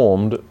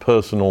informed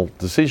personal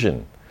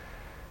decision.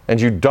 And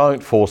you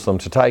don't force them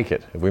to take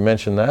it. Have we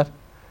mentioned that?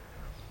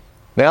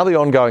 Now the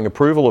ongoing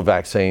approval of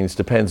vaccines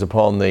depends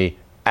upon the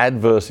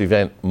adverse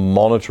event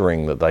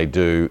monitoring that they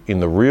do in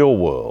the real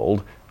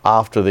world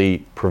after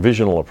the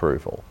provisional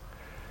approval.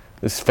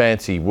 This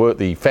fancy word,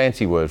 the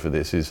fancy word for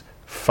this is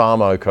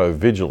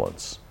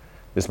pharmacovigilance.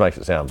 This makes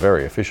it sound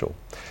very official.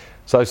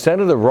 So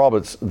Senator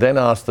Roberts then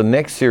asked the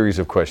next series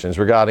of questions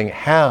regarding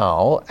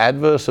how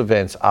adverse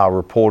events are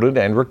reported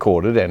and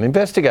recorded and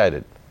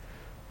investigated.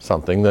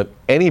 Something that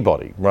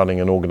anybody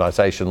running an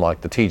organisation like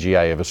the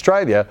TGA of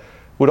Australia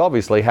would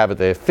obviously have at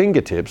their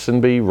fingertips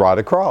and be right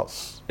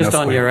across. Just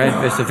on your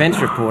adverse events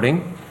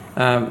reporting,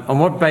 on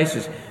what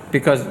basis?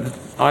 Because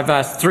I've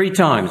asked 3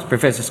 times,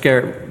 Professor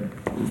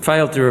Skerritt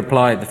failed to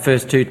reply the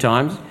first 2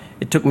 times.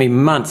 It took me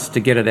months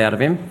to get it out of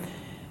him.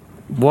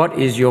 What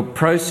is your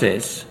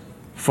process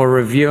for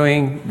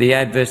reviewing the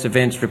adverse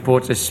events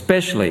reports,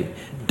 especially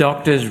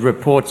doctors'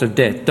 reports of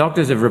death?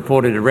 Doctors have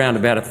reported around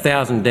about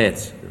 1,000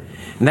 deaths,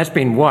 and that's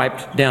been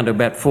wiped down to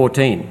about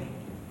 14,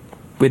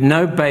 with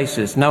no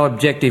basis, no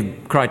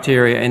objective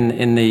criteria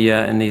in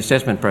the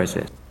assessment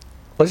process.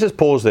 Let's just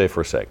pause there for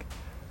a sec.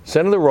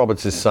 Senator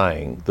Roberts is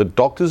saying that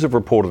doctors have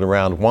reported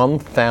around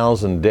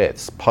 1,000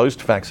 deaths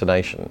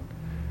post-vaccination,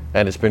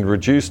 and it's been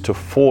reduced to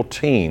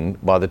 14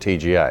 by the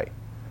TGA.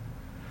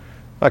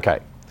 Okay,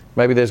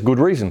 maybe there's good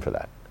reason for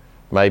that.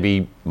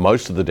 Maybe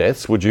most of the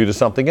deaths were due to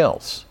something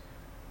else.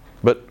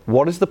 But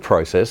what is the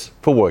process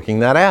for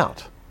working that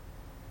out?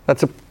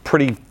 That's a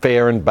pretty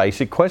fair and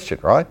basic question,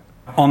 right?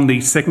 On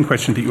the second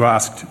question that you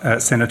asked,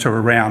 Senator,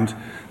 around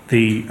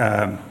the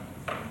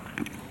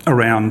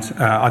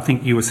I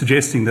think you were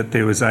suggesting that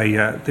there was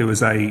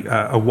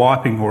a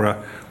wiping or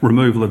a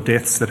removal of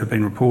deaths that have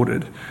been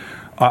reported.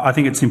 I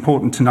think it's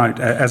important to note,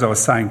 as I was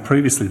saying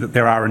previously, that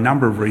there are a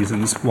number of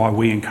reasons why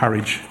we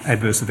encourage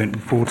adverse event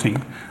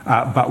reporting,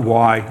 but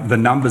why the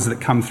numbers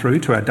that come through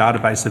to our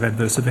database of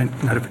adverse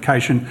event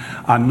notification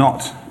are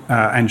not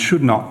and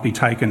should not be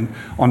taken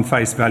on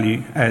face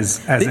value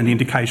as an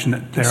indication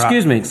that there are...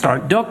 Excuse me,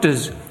 sorry.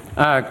 Doctors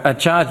are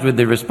charged with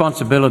the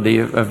responsibility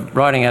of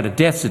writing out a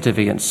death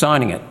certificate and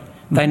signing it.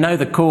 They know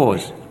the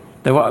cause.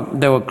 There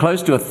were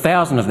close to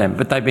 1,000 of them,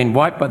 but they've been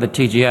wiped by the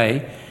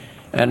TGA,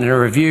 and in a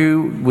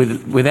review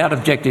without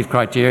objective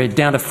criteria,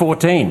 down to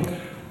 14.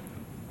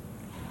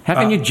 How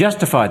can you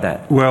justify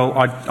that? Well,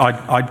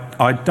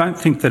 I don't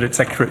think that it's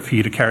accurate for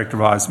you to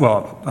characterise...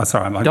 Well,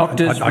 sorry,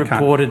 Doctors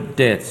reported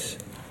deaths.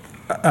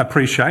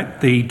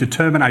 Appreciate. The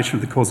determination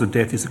of the cause of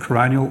death is a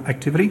coronial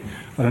activity.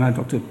 I don't know,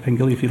 Dr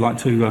Pengilly, if you'd like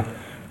to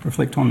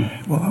reflect on...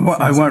 Well,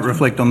 I won't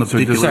reflect on the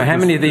particular... So how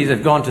many of these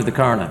have gone to the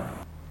coroner?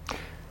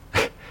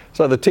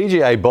 So the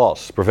TGA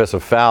boss, Professor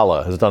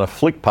Fowler, has done a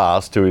flick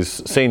pass to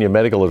his senior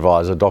medical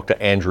advisor, Dr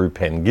Andrew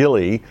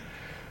Pengilly.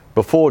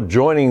 Before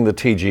joining the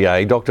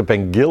TGA, Dr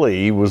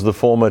Pengilly was the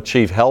former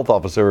Chief Health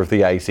Officer of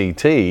the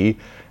ACT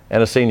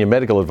and a senior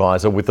medical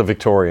advisor with the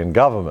Victorian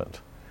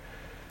government.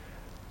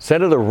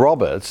 Senator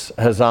Roberts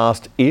has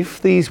asked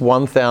if these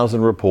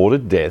 1,000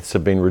 reported deaths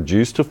have been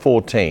reduced to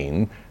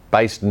 14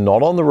 based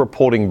not on the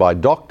reporting by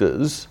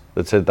doctors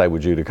that said they were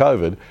due to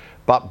COVID,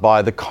 but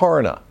by the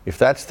coroner. If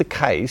that's the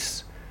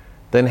case,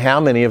 then how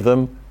many of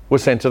them were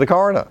sent to the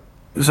coroner?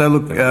 So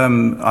look,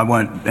 I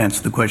won't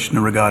answer the question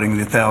regarding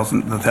the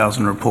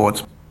 1,000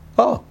 reports.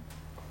 Oh,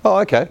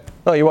 okay.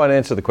 No, you won't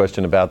answer the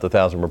question about the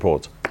 1,000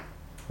 reports.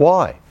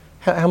 Why?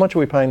 How much are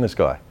we paying this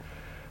guy?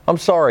 I'm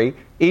sorry,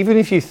 even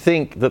if you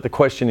think that the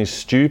question is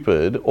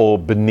stupid or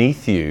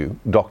beneath you,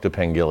 Dr.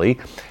 Pengilly,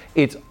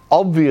 it's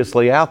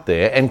obviously out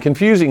there and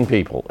confusing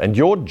people. And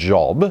your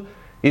job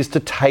is to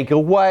take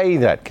away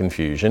that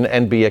confusion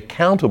and be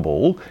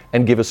accountable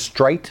and give a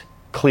straight,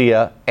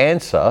 clear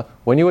answer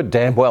when you were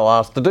damn well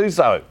asked to do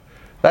so.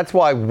 That's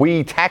why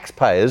we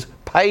taxpayers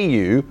pay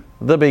you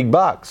the big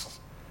bucks.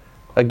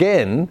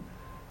 Again,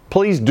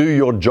 please do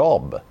your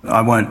job.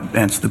 I won't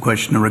answer the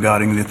question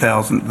regarding the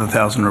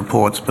 1,000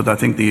 reports, but I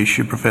think the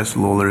issue Professor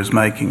Lawler is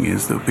making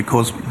is that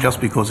just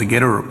because you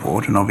get a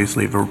report, and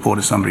obviously if a report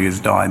is somebody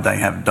who's died, they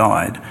have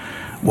died,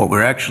 what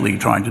we're actually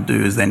trying to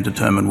do is then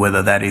determine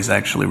whether that is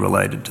actually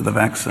related to the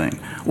vaccine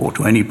or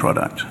to any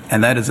product.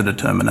 And that is a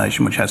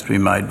determination which has to be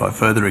made by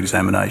further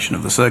examination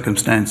of the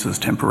circumstances,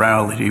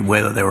 temporality,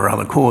 whether there are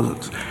other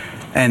causes.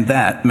 And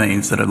that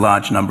means that a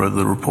large number of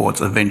the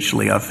reports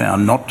eventually are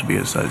found not to be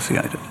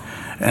associated.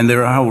 And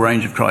there are a whole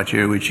range of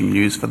criteria which you can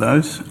use for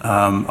those.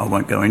 I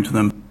won't go into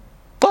them.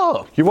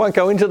 Oh, you won't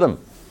go into them?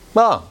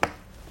 Oh,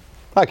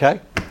 Okay.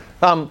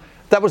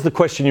 That was the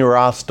question you were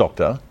asked,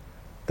 Doctor.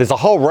 There's a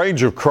whole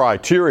range of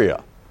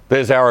criteria.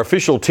 There's our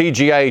official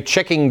TGA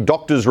checking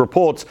doctors'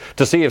 reports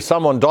to see if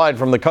someone died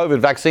from the COVID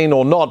vaccine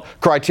or not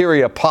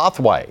criteria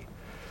pathway.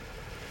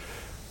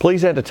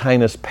 Please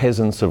entertain us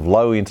peasants of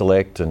low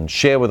intellect and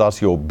share with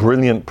us your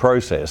brilliant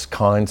process,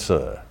 kind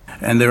sir.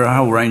 And there are a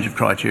whole range of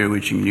criteria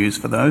which you can use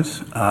for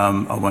those.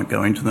 I won't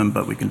go into them,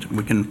 but we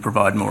can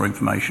provide more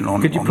information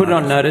on. Could you put it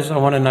on notice? I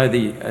want to know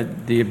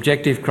the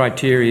objective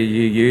criteria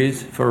you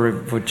use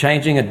for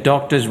changing a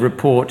doctor's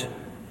report.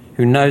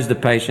 Who knows the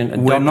patient?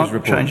 We're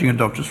not changing a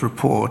doctor's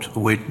report.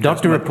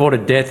 Doctor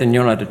reported death, and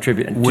you're not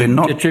attributing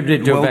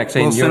it to a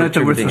vaccine. Well,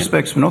 Senator, with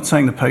respect, we're not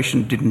saying the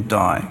patient didn't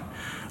die.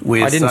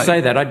 I didn't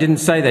say that. I didn't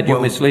say that. You're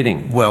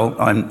misleading. Well,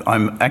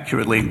 I'm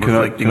accurately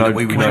reflecting that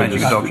we were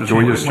changing a doctor's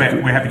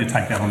report. We're happy to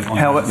take that on.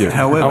 However,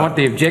 I want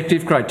the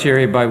objective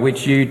criteria by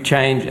which you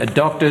change a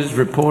doctor's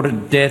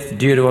reported death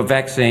due to a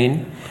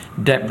vaccine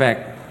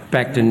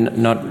back to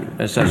not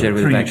associated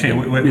with a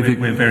vaccine.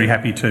 We're very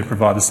happy to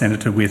provide the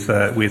Senator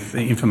with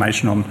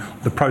information on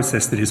the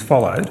process that is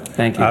followed.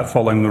 Thank you.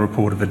 Following the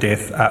report of a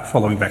death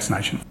following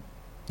vaccination.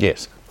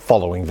 Yes,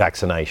 following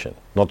vaccination,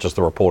 not just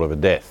the report of a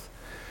death.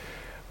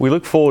 We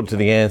look forward to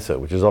the answer,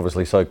 which is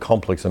obviously so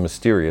complex and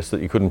mysterious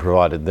that you couldn't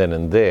provide it then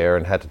and there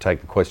and had to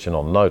take the question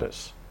on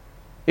notice.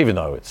 Even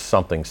though it's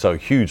something so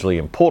hugely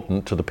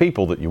important to the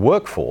people that you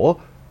work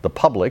for, the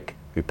public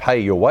who pay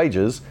your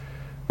wages,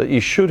 that you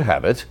should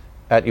have it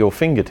at your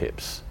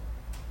fingertips.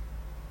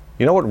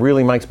 You know what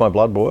really makes my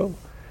blood boil?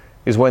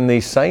 Is when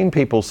these same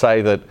people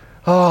say that,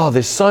 oh,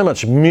 there's so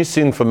much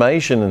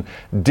misinformation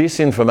and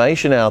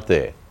disinformation out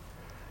there.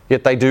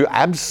 Yet they do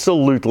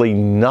absolutely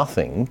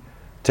nothing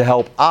to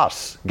help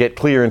us get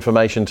clear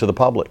information to the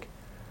public.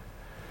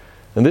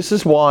 And this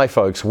is why,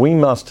 folks, we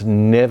must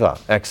never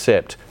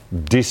accept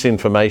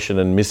disinformation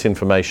and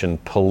misinformation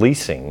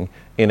policing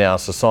in our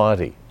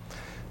society,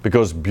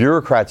 because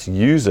bureaucrats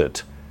use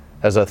it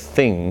as a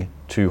thing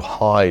to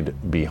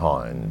hide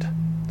behind.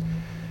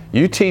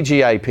 You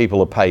TGA people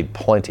are paid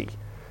plenty.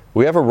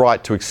 We have a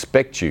right to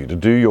expect you to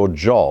do your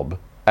job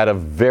at a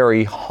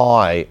very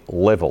high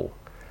level.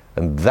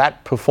 And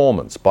that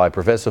performance by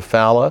Professor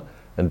Fowler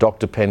and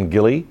Dr.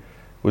 Pengilly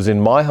was,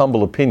 in my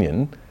humble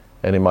opinion,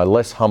 and in my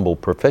less humble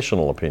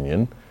professional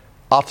opinion,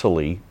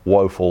 utterly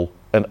woeful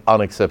and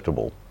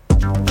unacceptable.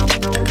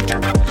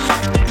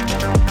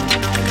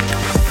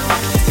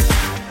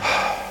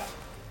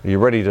 Are you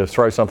ready to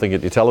throw something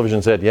at your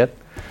television set yet?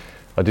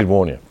 I did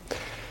warn you.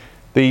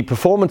 The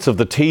performance of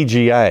the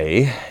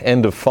TGA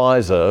and of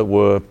Pfizer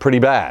were pretty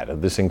bad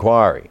at this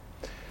inquiry.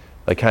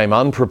 They came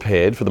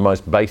unprepared for the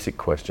most basic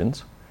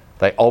questions.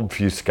 They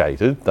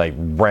obfuscated, they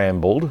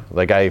rambled,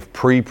 they gave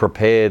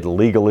pre-prepared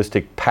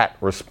legalistic pat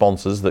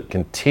responses that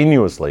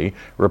continuously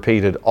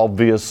repeated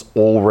obvious,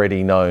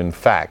 already known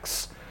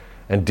facts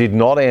and did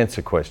not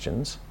answer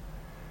questions.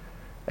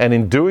 And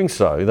in doing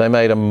so, they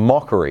made a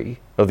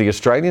mockery of the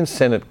Australian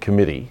Senate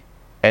Committee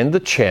and the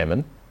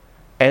chairman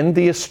and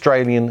the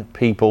Australian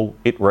people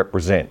it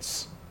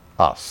represents,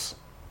 us.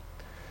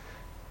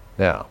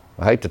 Now,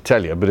 I hate to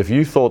tell you, but if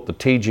you thought the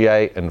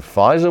TGA and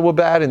Pfizer were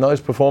bad in those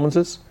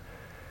performances,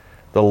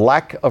 the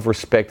lack of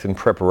respect and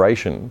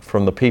preparation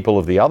from the people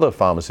of the other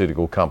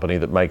pharmaceutical company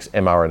that makes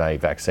mRNA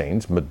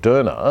vaccines,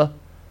 Moderna,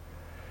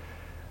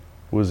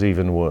 was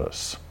even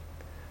worse.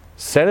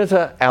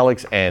 Senator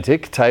Alex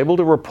Antic tabled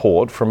a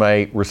report from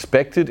a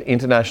respected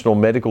international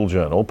medical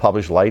journal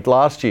published late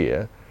last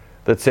year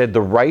that said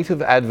the rate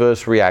of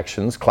adverse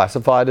reactions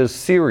classified as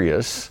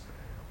serious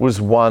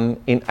was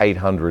 1 in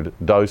 800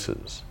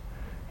 doses.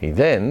 He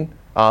then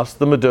asked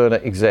the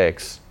Moderna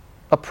execs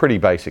a pretty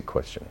basic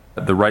question.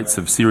 The rates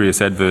of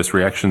serious adverse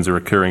reactions are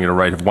occurring at a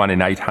rate of 1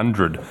 in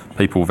 800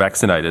 people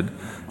vaccinated.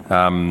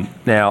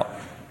 Now,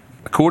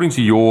 according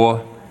to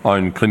your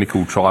own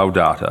clinical trial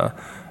data,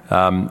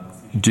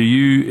 do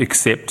you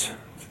accept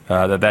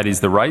that is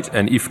the rate?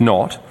 And if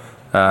not,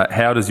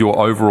 how does your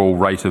overall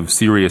rate of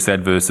serious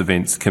adverse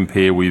events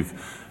compare with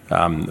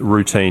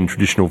routine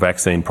traditional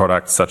vaccine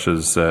products such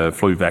as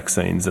flu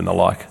vaccines and the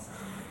like?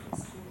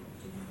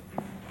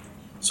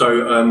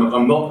 So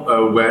I'm not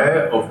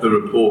aware of the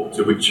report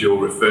to which you're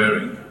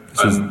referring.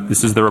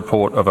 This is the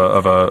report of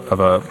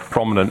a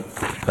prominent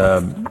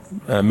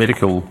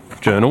medical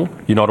journal.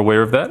 You're not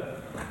aware of that?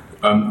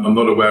 I'm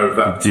not aware of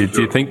that. Do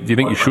you think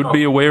you should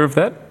be aware of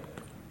that?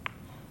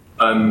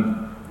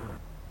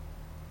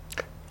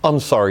 I'm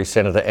sorry,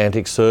 Senator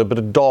Antic, sir, but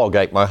a dog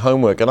ate my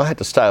homework and I had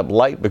to stay up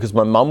late because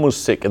my mum was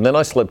sick, and then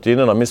I slept in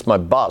and I missed my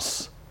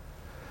bus.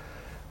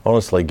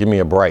 Honestly, give me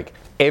a break.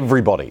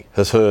 Everybody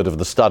has heard of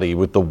the study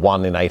with the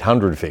 1 in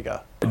 800 figure.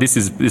 This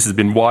has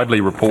been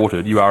widely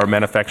reported. You are a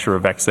manufacturer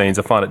of vaccines.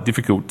 I find it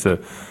difficult to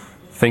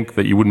think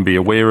that you wouldn't be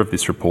aware of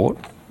this report.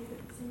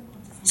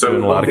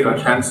 So one thing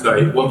I can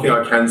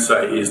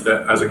say is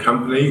that as a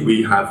company,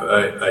 we have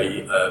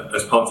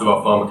as part of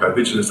our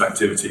pharmacovigilance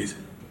activities,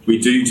 we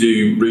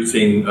do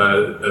routine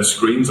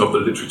screens of the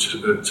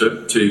literature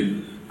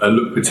to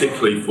look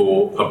particularly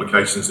for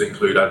publications that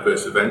include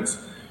adverse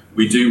events.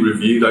 we do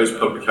review those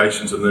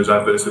publications and those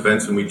adverse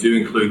events, and we do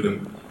include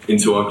them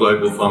into our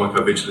global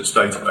pharmacovigilance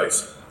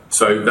database.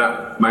 So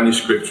that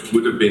manuscript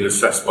would have been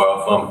assessed by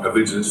our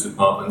pharmacovigilance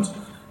department,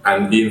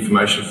 and the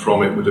information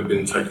from it would have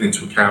been taken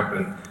into account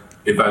when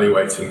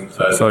evaluating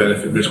the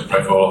benefit-risk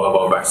profile of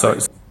our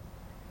vaccines.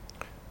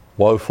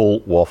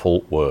 Woeful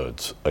waffle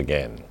words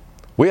again.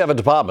 We have a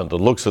department that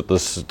looks at the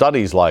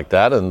studies like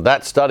that, and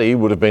that study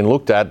would have been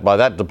looked at by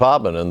that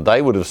department, and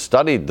they would have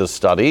studied the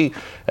study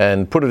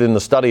and put it in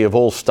the study of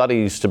all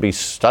studies to be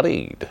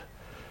studied.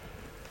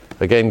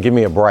 Again, give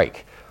me a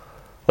break.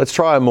 Let's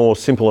try a more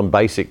simple and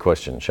basic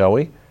question, shall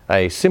we?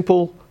 A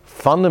simple,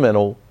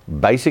 fundamental,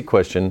 basic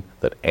question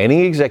that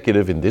any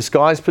executive in this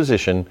guy's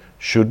position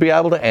should be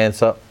able to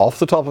answer off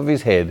the top of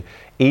his head,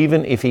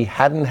 even if he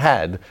hadn't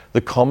had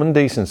the common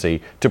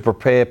decency to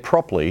prepare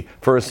properly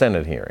for a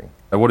Senate hearing.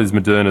 What is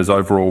Moderna's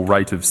overall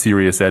rate of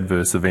serious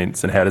adverse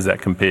events, and how does that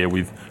compare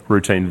with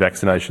routine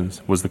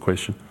vaccinations, was the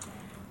question.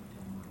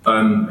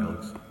 I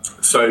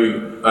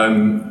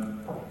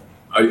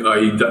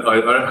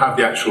don't have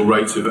the actual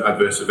rate of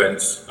adverse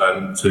events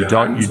You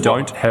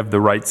don't have the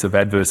rates of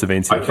adverse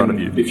events in front of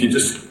you. If you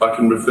just, I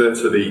can refer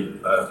to the,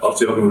 I'll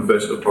see if I can refer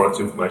to the product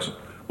information.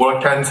 What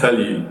I can tell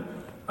you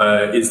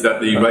is that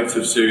the rate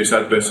of serious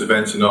adverse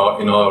events in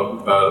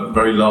our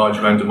very large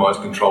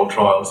randomised controlled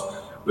trials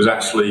was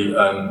actually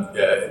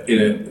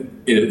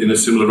in a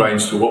similar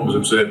range to what was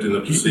observed in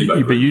the placebo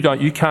group. But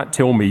you can't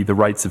tell me the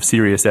rates of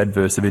serious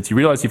adverse events. You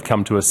realise you've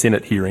come to a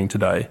Senate hearing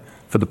today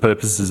for the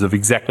purposes of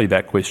exactly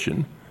that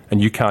question,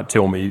 and you can't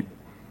tell me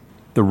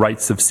the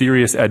rates of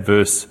serious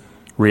adverse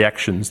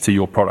reactions to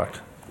your product,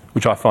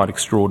 which I find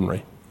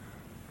extraordinary.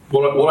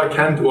 What I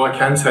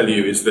can tell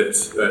you is that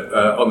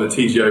on the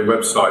TGA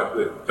website,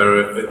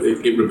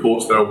 it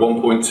reports there are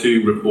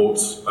 1.2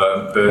 reports.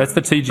 That's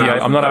the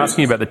TGA. I'm not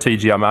asking about the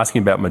TGA. I'm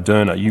asking about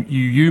Moderna.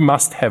 You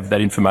must have that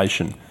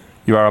information.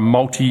 You are a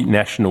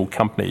multinational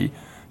company.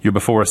 You're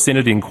before a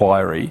Senate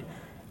inquiry,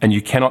 and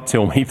you cannot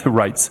tell me the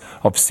rates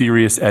of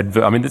serious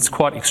adverse. I mean, it's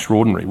quite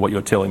extraordinary what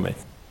you're telling me.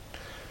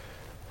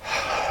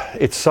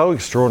 It's so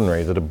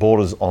extraordinary that it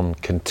borders on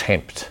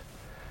contempt.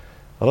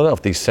 I don't know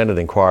if these Senate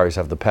inquiries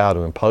have the power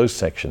to impose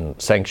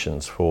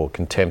sanctions for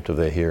contempt of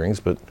their hearings,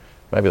 but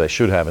maybe they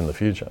should have in the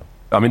future.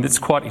 I mean, it's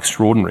quite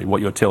extraordinary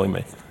what you're telling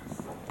me.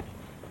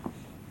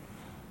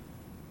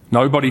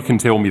 Nobody can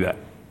tell me that.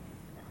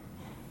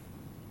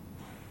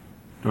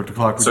 Dr.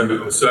 Clark, so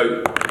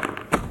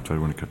I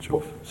want to cut you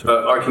off.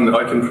 I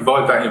can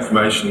provide that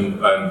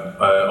information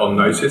on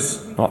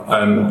notice. What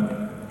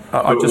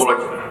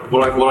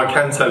I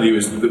can tell you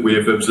is that we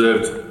have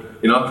observed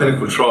in our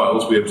clinical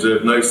trials, we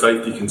observed no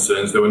safety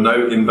concerns. There were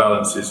no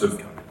imbalances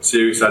of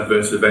serious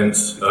adverse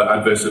events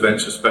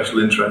of special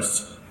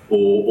interests,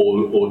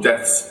 or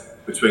deaths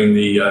between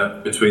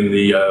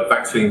the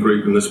vaccine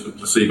group and the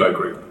placebo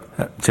group.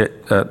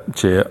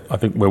 Chair, I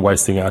think we're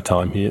wasting our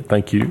time here.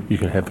 Thank you. You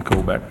can have the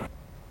call back.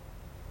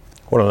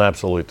 What an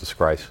absolute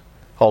disgrace.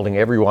 Holding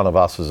every one of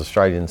us as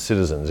Australian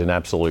citizens in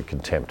absolute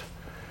contempt.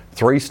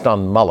 3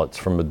 stunned mullets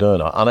from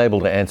Moderna unable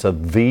to answer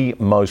the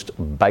most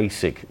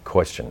basic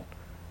question.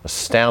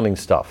 Astounding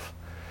stuff.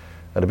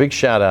 And a big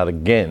shout out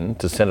again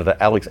to Senator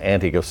Alex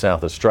Antic of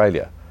South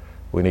Australia.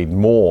 We need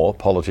more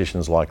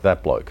politicians like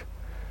that bloke.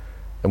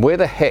 And where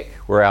the heck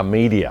were our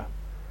media?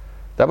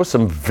 That was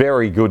some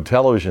very good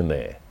television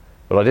there.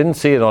 But I didn't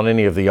see it on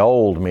any of the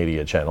old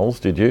media channels,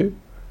 did you?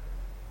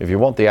 If you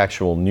want the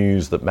actual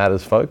news that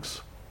matters,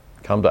 folks,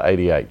 come to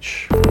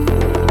ADH.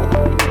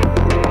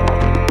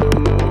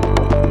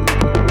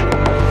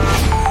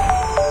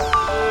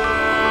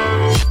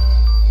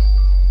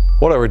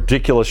 What a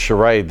ridiculous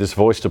charade this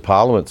voice to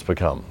Parliament's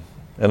become.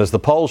 And as the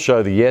polls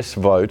show, the yes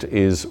vote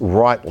is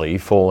rightly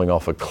falling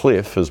off a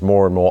cliff as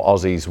more and more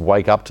Aussies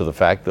wake up to the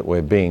fact that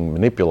we're being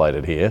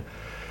manipulated here.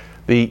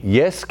 The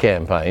yes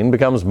campaign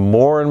becomes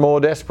more and more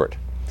desperate.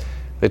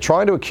 They're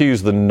trying to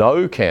accuse the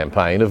no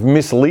campaign of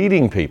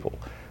misleading people.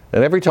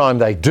 And every time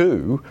they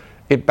do,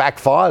 it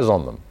backfires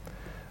on them.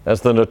 As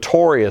the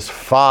notorious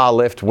far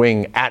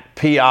left-wing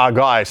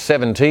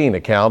 @PRGuy17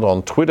 account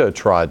on Twitter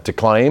tried to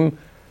claim,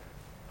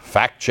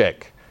 fact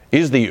check.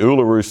 Is the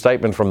Uluru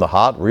Statement from the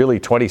Heart really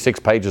 26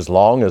 pages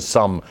long as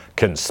some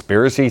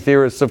conspiracy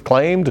theorists have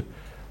claimed?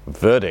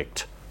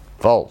 Verdict.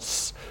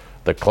 False.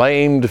 The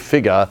claimed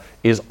figure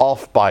is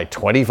off by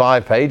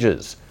 25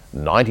 pages.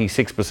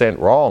 96%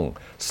 wrong.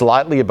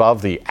 Slightly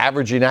above the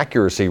average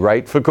inaccuracy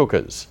rate for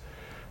cookers.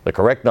 The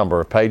correct number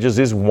of pages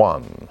is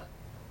 1.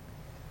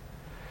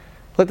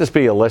 Let this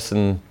be a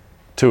lesson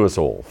to us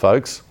all,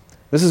 folks.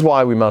 This is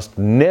why we must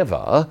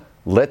never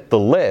let the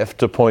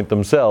left appoint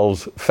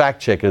themselves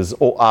fact-checkers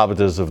or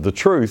arbiters of the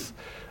truth,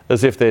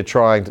 as they're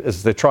trying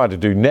to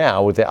do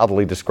now with their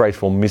utterly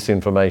disgraceful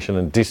misinformation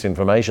and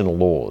disinformation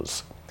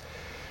laws.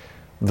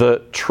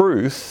 The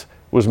truth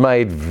was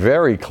made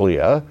very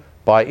clear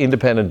by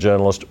independent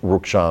journalist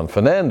Rukshan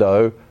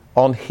Fernando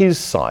on his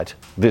site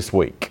this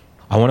week.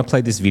 I want to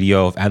play this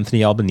video of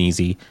Anthony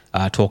Albanese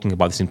talking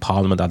about this in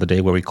Parliament the other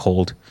day, where he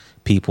called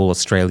people,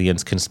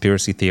 Australians,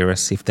 conspiracy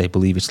theorists, if they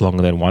believe it's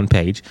longer than one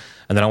page.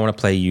 And then I want to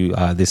play you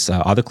this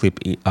other clip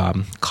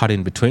cut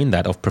in between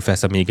that of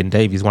Professor Megan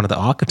Davies, one of the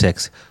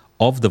architects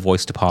of the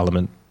Voice to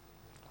Parliament,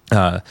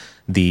 the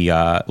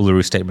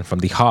Uluru Statement from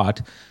the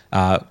Heart,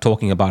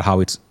 talking about how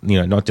it's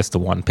not just the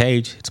one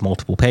page, it's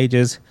multiple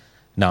pages.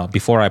 Now,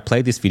 before I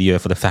play this video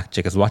for the fact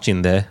checkers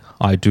watching there,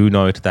 I do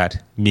note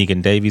that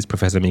Megan Davies,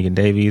 Professor Megan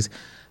Davies,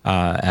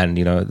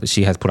 and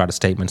she has put out a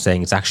statement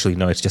saying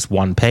it's just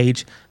one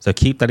page. So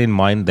keep that in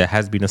mind. There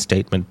has been a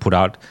statement put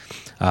out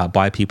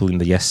by people in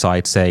the Yes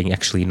side saying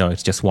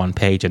it's just one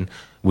page, and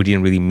we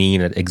didn't really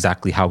mean it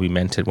exactly how we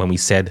meant it when we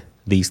said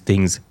these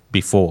things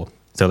before.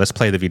 So let's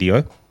play the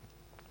video.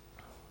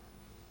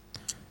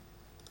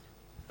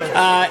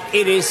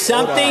 It is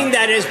something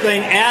that has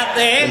been out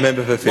there,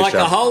 like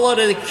a whole lot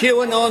of the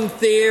QAnon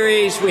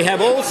theories. We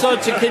have all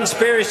sorts of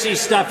conspiracy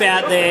stuff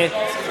out there,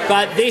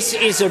 but this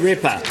is a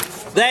ripper.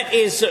 That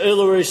is the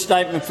Uluru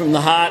Statement from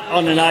the Heart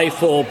on an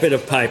A4 bit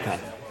of paper.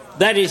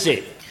 That is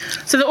it.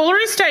 So the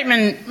Uluru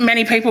Statement,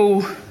 many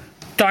people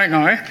don't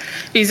know,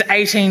 is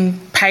 18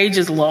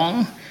 pages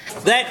long.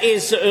 That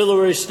is the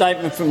Uluru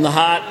Statement from the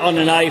Heart on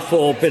an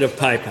A4 bit of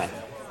paper.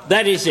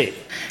 That is it.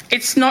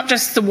 It's not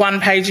just the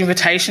one-page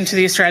invitation to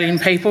the Australian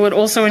people. It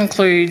also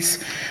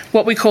includes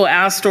what we call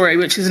Our Story,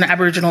 which is an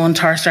Aboriginal and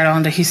Torres Strait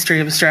Islander history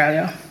of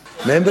Australia.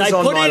 They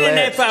put in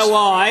an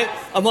FOI,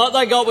 and what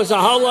they got was a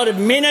whole lot of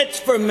minutes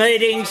from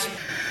meetings.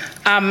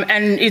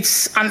 And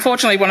it's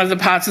unfortunately one of the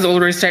parts of the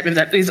Uluru Statement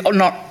that is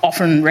not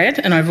often read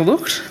and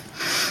overlooked.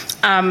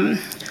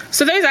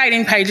 So those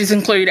 18 pages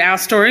include our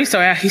story, so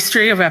our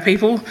history of our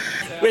people.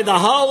 With a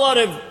whole lot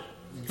of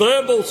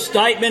verbal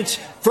statements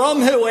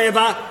from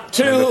whoever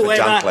to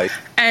whoever.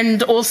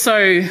 And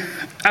also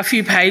a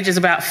few pages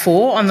about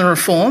on the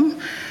reform.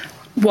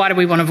 Why do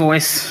we want a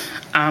voice?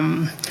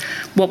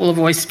 What will a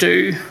voice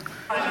do?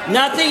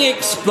 Nothing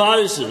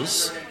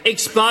exposes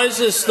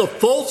the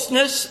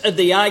falseness of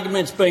the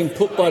arguments being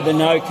put by the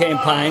No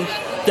campaign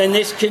than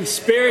this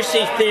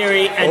conspiracy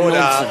theory and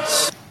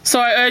nonsense. So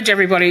I urge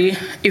everybody,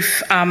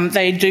 if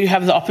they do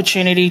have the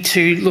opportunity,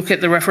 to look at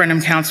the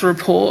Referendum Council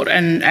report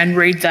and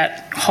read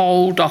that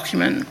whole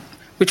document,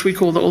 which we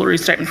call the Uluru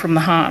Statement from the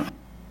Heart.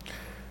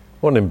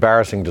 What an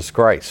embarrassing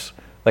disgrace.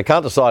 They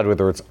can't decide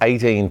whether it's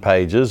 18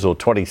 pages or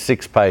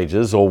 26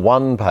 pages or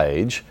one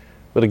page,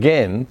 but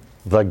again,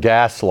 the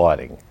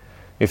gaslighting.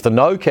 If the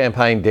No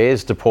campaign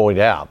dares to point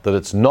out that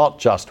it's not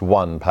just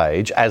one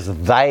page,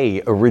 as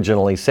they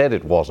originally said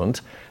it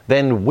wasn't,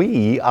 then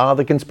we are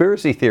the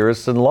conspiracy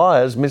theorists and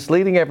liars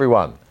misleading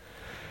everyone.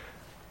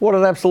 What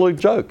an absolute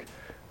joke.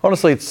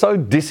 Honestly, it's so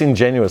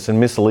disingenuous and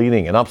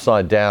misleading and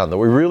upside down that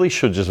we really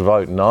should just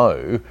vote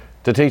no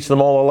to teach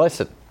them all a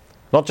lesson.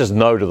 Not just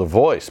no to the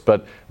voice,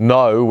 but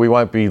no, we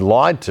won't be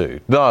lied to.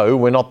 No,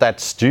 we're not that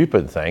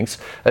stupid, thanks.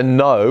 And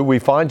no, we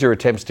find your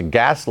attempts to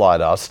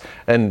gaslight us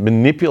and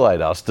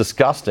manipulate us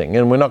disgusting,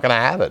 and we're not going to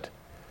have it.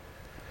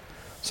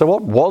 So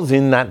what was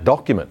in that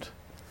document?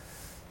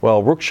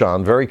 Well,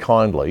 Rukshan very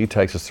kindly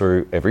takes us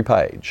through every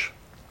page.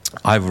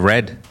 I've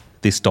read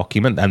this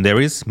document, and there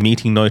is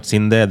meeting notes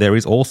in there. There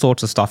is all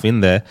sorts of stuff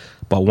in there.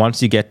 But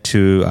once you get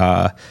to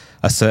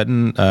a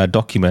certain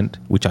document,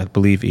 which I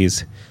believe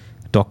is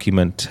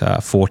document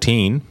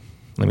 14,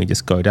 let me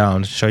just go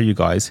down to show you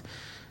guys.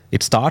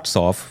 It starts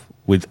off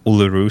with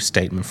Uluru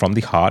Statement from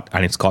the Heart,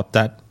 and it's got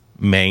that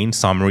main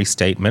summary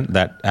statement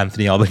that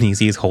Anthony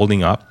Albanese is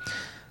holding up.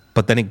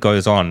 But then it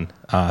goes on,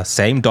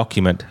 same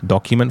document,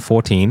 document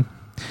 14.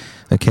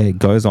 Okay, it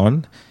goes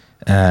on,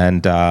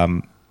 and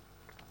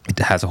it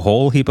has a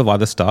whole heap of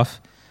other stuff.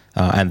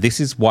 And this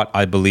is what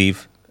I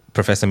believe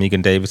Professor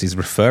Megan Davies is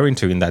referring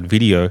to in that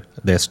video,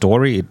 their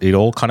story. It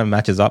all kind of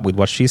matches up with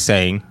what she's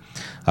saying.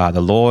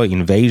 The law,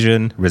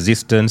 invasion,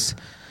 resistance.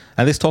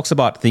 And this talks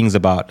about things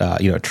about,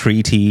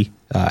 treaty,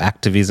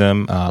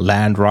 activism,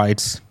 land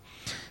rights.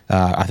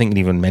 I think it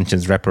even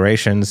mentions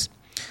reparations.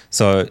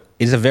 So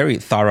it's a very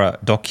thorough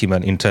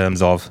document in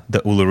terms of the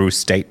Uluru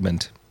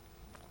Statement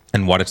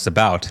and what it's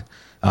about.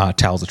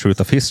 Tells the truth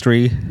of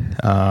history,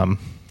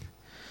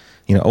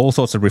 all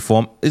sorts of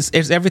reform.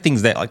 It's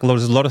everything's there. Like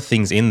there's a lot of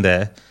things in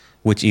there,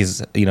 which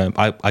is,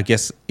 I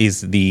guess is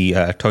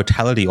the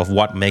totality of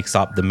what makes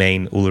up the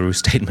main Uluru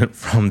Statement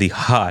from the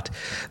Heart.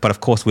 But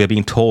of course, we're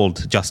being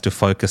told just to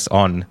focus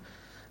on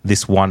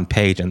this one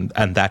page, and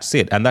that's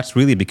it. And that's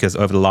really because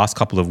over the last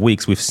couple of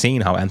weeks, we've seen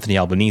how Anthony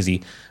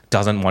Albanese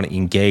doesn't want to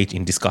engage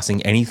in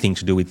discussing anything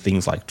to do with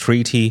things like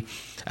treaty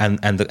and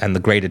the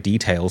greater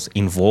details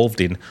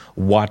involved in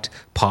what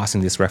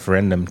passing this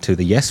referendum to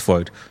the yes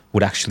vote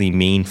would actually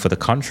mean for the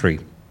country.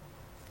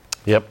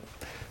 Yep,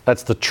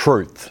 that's the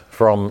truth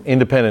from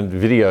independent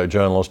video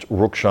journalist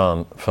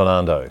Rukshan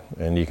Fernando.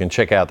 And you can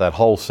check out that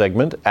whole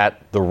segment at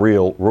The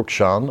Real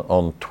Rukshan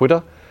on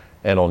Twitter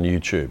and on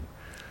YouTube.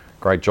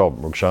 Great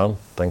job, Rukshan.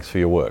 Thanks for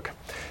your work.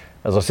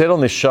 As I said on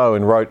this show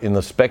and wrote in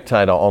The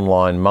Spectator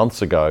online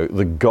months ago,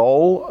 the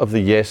goal of the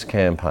Yes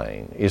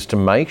campaign is to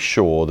make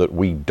sure that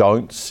we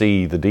don't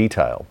see the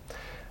detail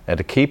and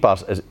to keep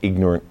us as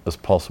ignorant as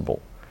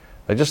possible.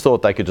 They just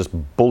thought they could just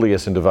bully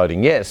us into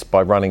voting yes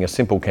by running a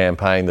simple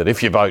campaign that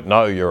if you vote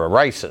no, you're a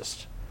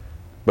racist.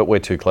 But we're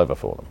too clever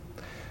for them.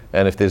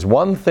 And if there's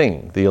one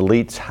thing the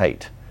elites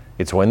hate,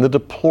 it's when the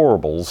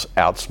deplorables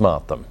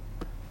outsmart them.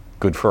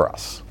 Good for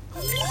us.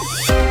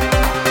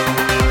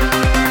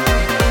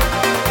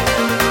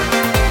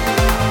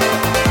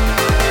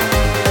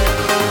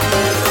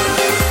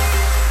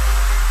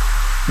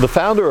 The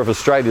founder of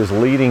Australia's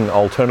leading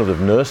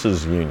alternative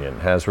nurses union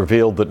has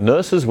revealed that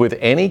nurses with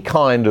any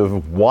kind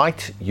of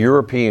white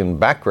European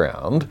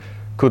background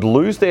could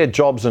lose their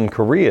jobs and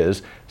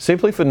careers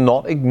simply for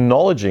not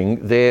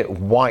acknowledging their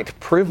white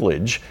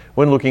privilege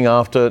when looking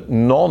after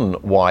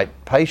non-white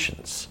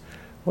patients.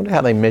 I wonder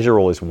how they measure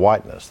all this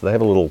whiteness. Do they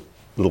have a little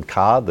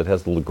card that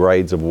has the little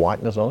grades of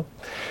whiteness on it?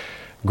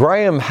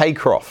 Graham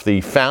Haycroft, the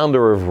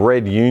founder of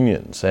Red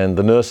Unions and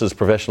the Nurses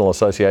Professional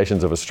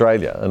Associations of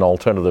Australia, an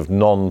alternative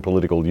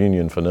non-political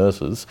union for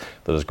nurses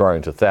that has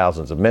grown to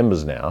thousands of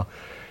members now,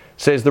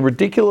 says the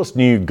ridiculous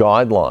new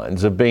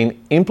guidelines have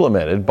been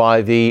implemented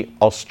by the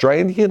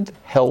Australian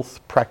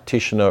Health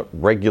Practitioner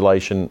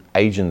Regulation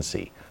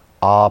Agency,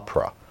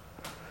 AHPRA.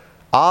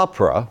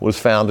 AHPRA was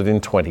founded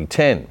in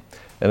 2010,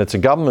 and it's a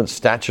government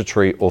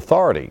statutory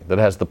authority that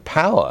has the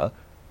power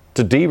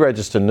to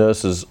deregister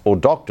nurses or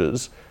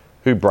doctors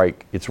who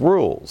break its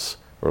rules,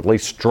 or at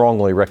least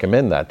strongly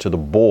recommend that to the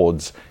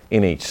boards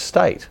in each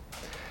state.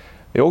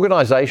 The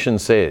organisation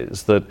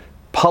says that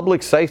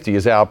public safety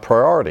is our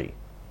priority.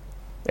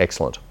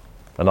 Excellent.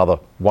 Another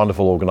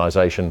wonderful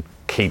organisation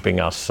keeping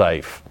us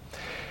safe.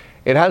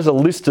 It has a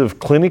list of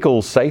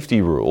clinical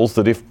safety rules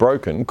that, if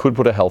broken, could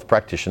put a health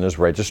practitioner's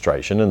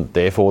registration and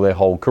therefore their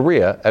whole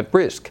career at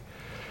risk.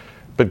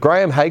 But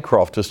Graham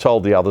Haycroft has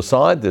told The Other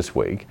Side this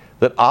week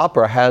that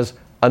AHPRA has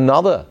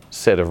another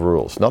set of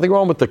rules. Nothing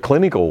wrong with the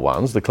clinical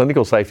ones. The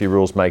clinical safety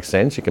rules make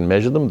sense. You can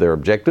measure them. They're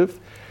objective.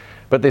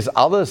 But this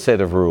other set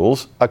of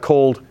rules are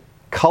called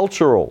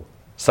cultural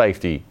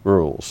safety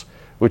rules,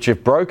 which,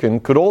 if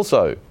broken, could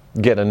also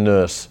get a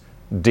nurse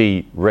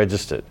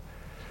deregistered.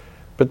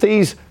 But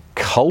these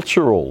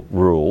cultural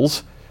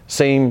rules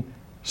seem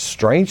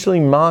strangely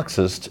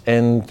Marxist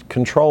and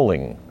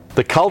controlling.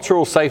 The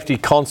cultural safety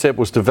concept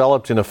was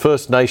developed in a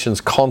First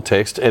Nations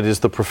context and is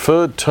the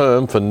preferred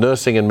term for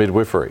nursing and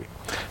midwifery.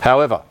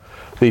 However,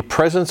 the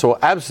presence or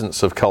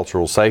absence of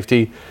cultural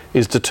safety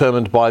is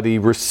determined by the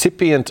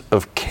recipient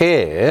of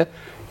care.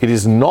 It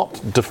is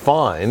not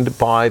defined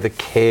by the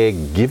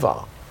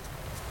caregiver.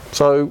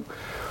 So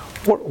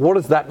what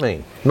does that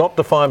mean? Not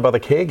defined by the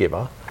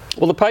caregiver?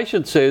 Well, the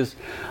patient says,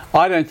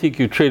 I don't think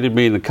you treated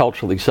me in a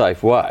culturally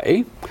safe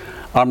way.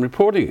 I'm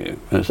reporting you.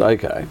 And it's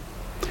okay.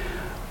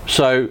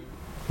 So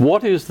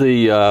what is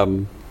the,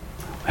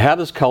 how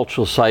does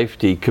cultural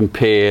safety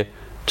compare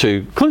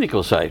to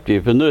clinical safety?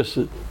 If a nurse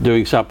is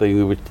doing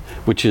something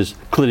which is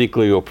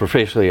clinically or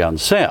professionally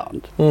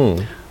unsound,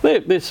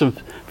 there's some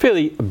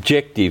fairly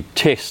objective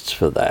tests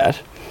for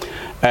that.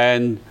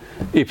 And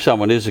if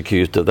someone is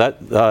accused of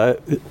that,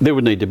 there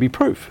would need to be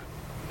proof.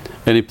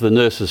 And if the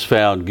nurse is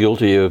found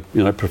guilty of,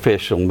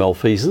 professional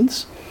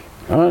malfeasance,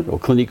 right, or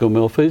clinical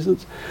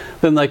malfeasance,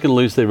 then they can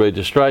lose their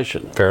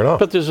registration. Fair enough.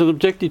 But there's an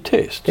objective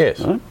test. Yes.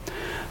 Right?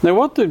 Now,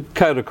 what the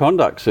Code of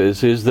Conduct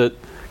says is that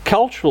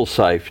cultural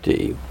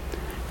safety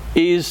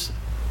is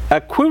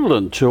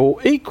equivalent to or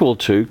equal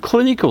to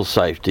clinical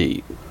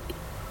safety.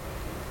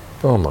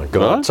 Oh my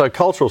God. Right? So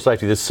cultural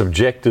safety, this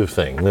subjective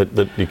thing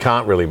that you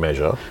can't really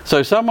measure.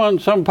 So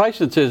some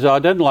patient says, I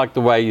don't like the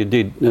way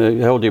you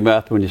held your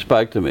mouth when you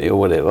spoke to me or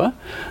whatever.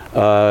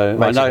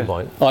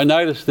 I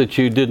noticed that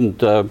you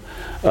didn't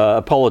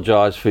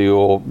apologise for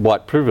your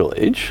white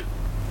privilege,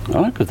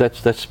 right? Because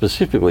that's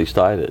specifically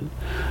stated.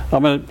 I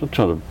mean, I'm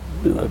trying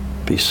to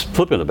be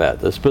flippant about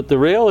this, but the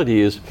reality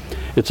is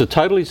it's a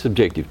totally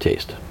subjective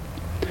test.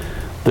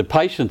 The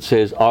patient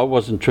says, I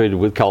wasn't treated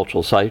with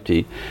cultural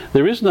safety.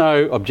 There is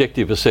no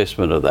objective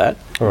assessment of that.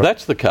 Right. If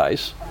that's the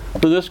case,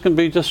 the nurse can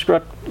be just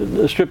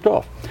stripped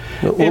off.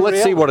 Well,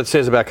 let's see what it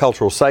says about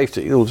cultural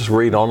safety. We'll just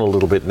read on a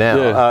little bit now.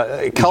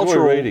 Yeah.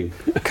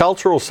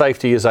 Cultural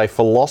safety is a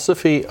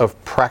philosophy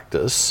of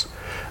practice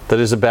that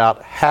is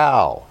about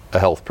how a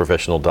health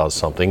professional does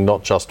something,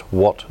 not just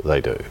what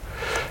they do.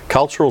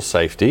 Cultural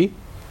safety,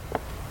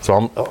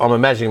 so I'm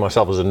imagining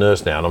myself as a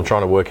nurse now and I'm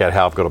trying to work out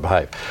how I've got to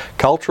behave.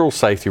 Cultural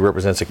safety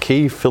represents a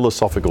key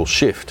philosophical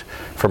shift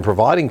from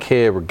providing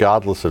care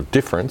regardless of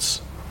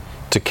difference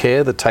to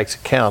care that takes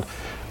account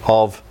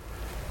of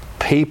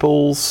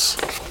people's...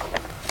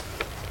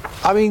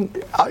 I mean,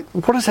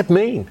 what does that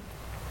mean?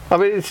 I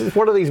mean, it's just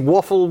one of these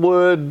waffle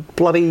word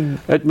bloody...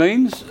 It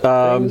means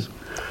the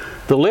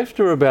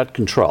left are about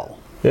control.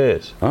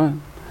 Yes. Right.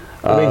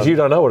 It means you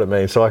don't know what it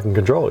means, so I can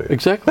control you.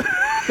 Exactly.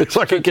 It's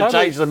like it can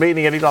change the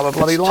meaning anytime I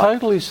bloody like. It's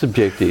totally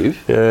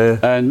subjective. Yeah.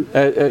 And,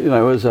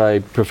 as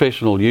a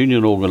professional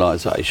union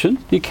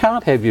organisation, you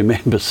can't have your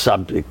members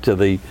subject to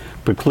the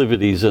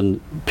proclivities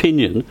and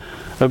opinion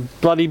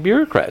of bloody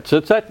bureaucrats.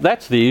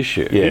 That's the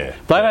issue. Yeah.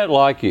 They don't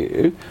like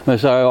you. They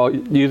say, oh,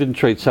 you didn't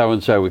treat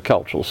so-and-so with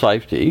cultural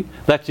safety.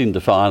 That's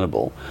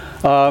indefinable.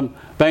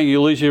 bang,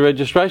 you lose your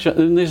registration,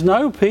 and there's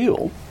no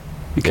appeal.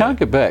 You can't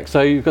get back,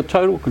 so you've got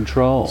total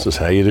control. This is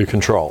how you do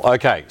control.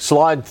 Okay,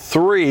 slide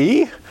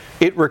 3.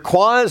 It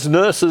requires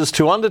nurses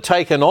to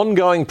undertake an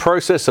ongoing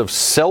process of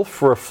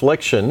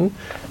self-reflection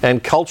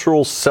and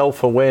cultural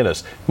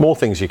self-awareness. More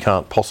things you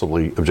can't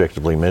possibly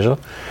objectively measure.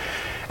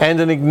 And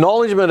an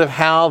acknowledgement of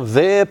how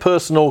their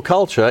personal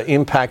culture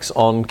impacts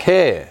on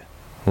care.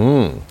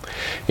 In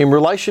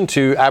relation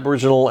to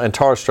Aboriginal and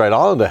Torres Strait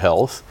Islander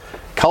health,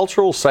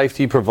 cultural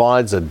safety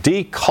provides a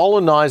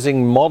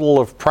decolonising model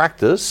of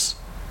practice.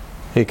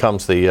 Here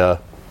comes the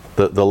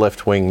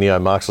left-wing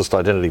neo-Marxist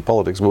identity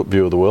politics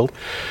view of the world,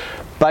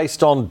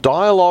 based on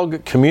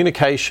dialogue,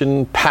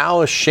 communication,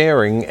 power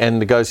sharing and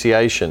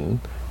negotiation,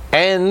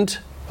 and,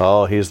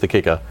 here's the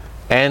kicker,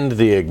 and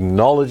the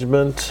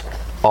acknowledgement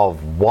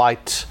of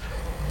white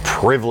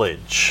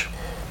privilege.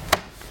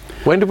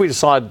 When did we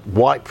decide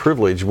white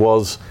privilege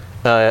was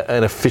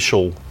an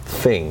official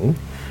thing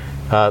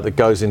that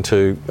goes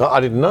into... I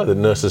didn't know that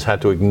nurses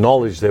had to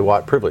acknowledge their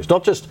white privilege,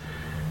 not just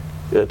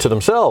to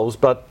themselves,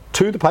 but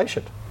to the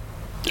patient.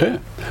 Yeah,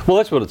 well,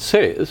 that's what it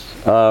says.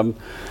 And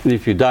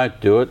if you don't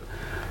do it,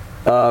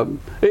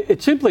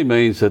 it simply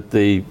means that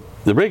the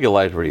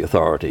regulatory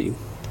authority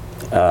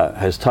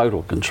has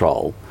total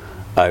control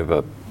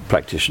over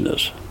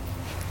practitioners.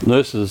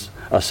 Nurses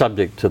are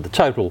subject to the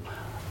total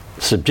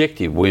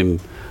subjective whim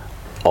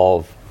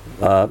of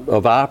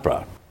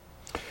AHPRA.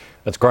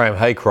 That's Graham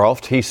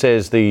Haycroft. He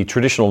says the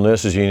traditional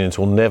nurses' unions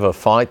will never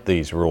fight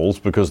these rules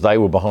because they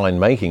were behind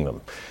making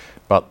them.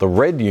 But the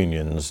Red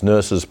Unions,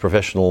 Nurses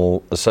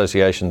Professional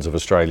Associations of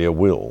Australia,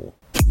 will.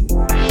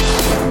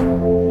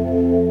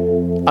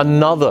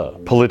 Another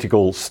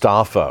political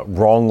staffer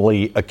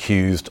wrongly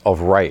accused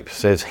of rape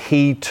says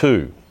he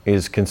too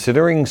is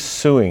considering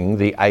suing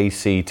the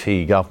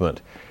ACT government,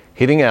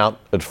 hitting out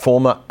at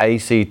former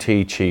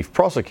ACT Chief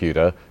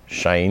Prosecutor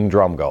Shane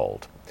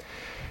Drumgold.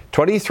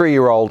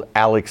 23-year-old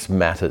Alex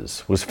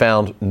Matters was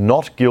found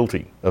not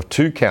guilty of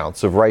 2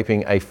 counts of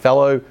raping a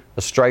fellow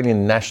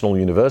Australian National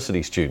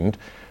University student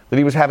that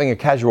he was having a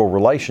casual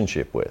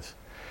relationship with.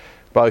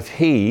 Both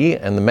he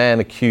and the man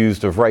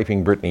accused of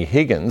raping Brittany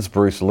Higgins,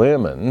 Bruce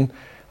Lehrman,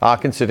 are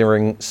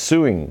considering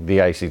suing the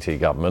ACT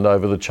government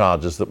over the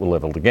charges that were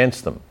levelled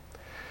against them.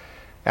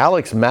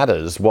 Alex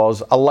Matters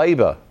was a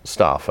Labor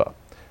staffer,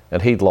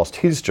 and he'd lost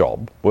his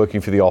job working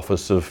for the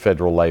office of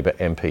Federal Labor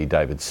MP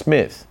David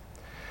Smith.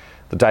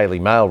 The Daily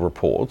Mail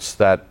reports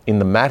that in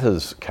the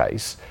Matters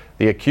case,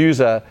 the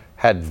accuser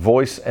had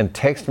voice and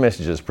text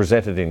messages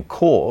presented in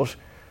court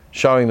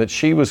showing that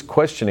she was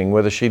questioning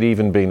whether she'd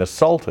even been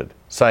assaulted,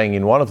 saying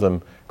in one of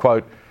them,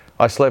 quote,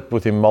 "I slept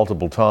with him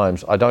multiple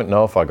times. I don't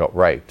know if I got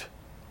raped."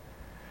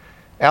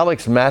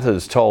 Alex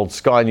Matters told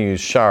Sky News'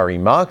 Shari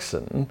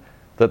Markson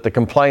that the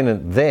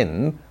complainant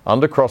then,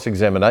 under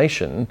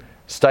cross-examination,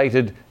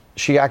 stated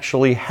she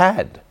actually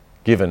had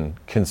given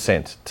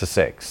consent to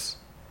sex.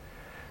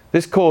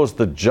 This caused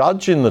the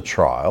judge in the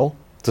trial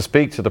to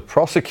speak to the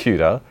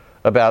prosecutor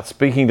about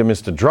speaking to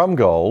Mr.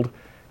 Drumgold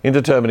in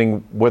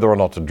determining whether or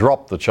not to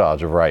drop the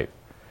charge of rape.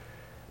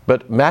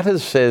 But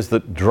Matters says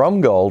that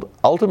Drumgold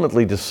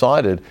ultimately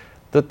decided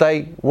that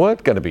they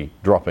weren't going to be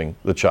dropping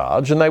the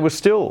charge and they were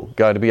still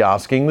going to be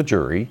asking the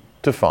jury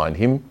to find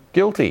him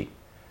guilty.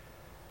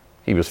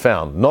 He was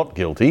found not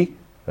guilty,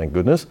 thank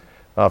goodness,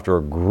 after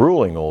a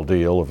gruelling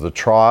ordeal of the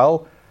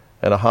trial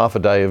and a half a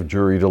day of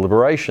jury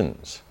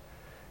deliberations.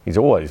 He's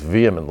always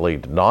vehemently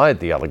denied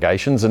the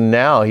allegations, and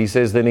now he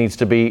says there needs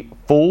to be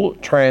full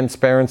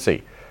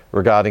transparency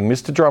regarding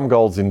Mr.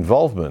 Drumgold's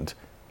involvement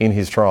in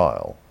his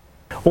trial.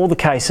 All the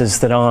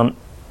cases that aren't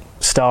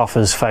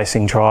staffers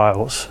facing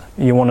trials,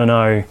 you want to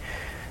know,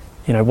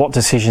 what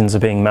decisions are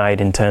being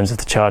made in terms of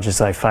the charges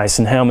they face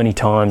and how many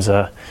times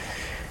are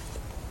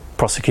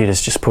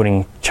prosecutors just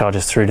putting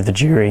charges through to the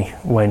jury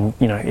when,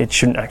 it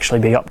shouldn't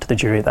actually be up to the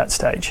jury at that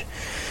stage.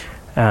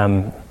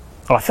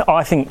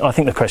 I think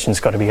the question's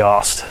got to be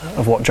asked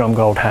of what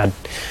Drumgold had,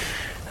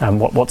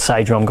 what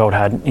say Drumgold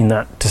had in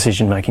that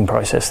decision-making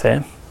process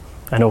there,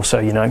 and also,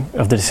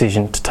 of the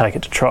decision to take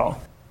it to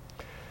trial.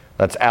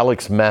 That's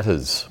Alex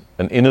Matters,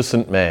 an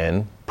innocent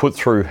man put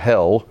through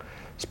hell,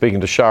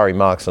 speaking to Shari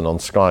Markson on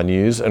Sky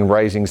News and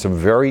raising some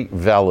very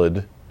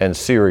valid and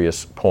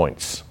serious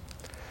points.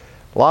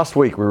 Last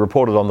week we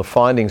reported on the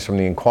findings from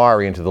the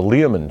inquiry into the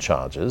Lehrman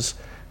charges,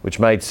 which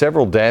made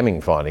several damning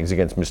findings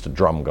against Mr.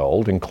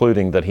 Drumgold,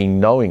 including that he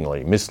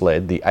knowingly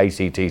misled the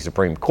ACT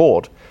Supreme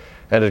Court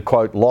and had,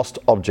 quote, lost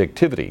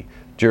objectivity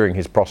during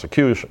his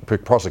prosecution of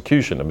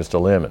Mr.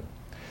 Lehrman.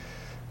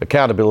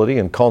 Accountability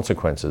and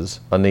consequences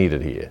are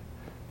needed here,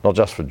 not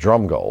just for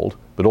Drumgold,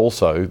 but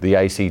also the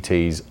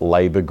ACT's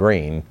Labor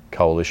Green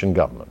coalition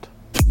government.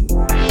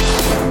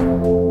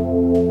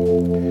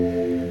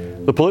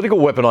 The political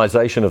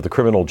weaponisation of the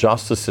criminal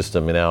justice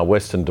system in our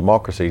Western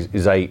democracies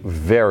is a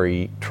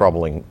very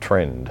troubling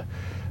trend.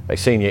 A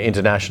senior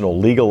international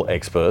legal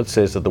expert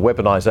says that the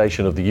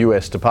weaponisation of the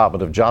US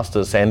Department of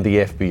Justice and the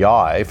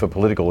FBI for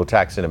political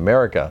attacks in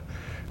America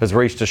has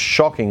reached a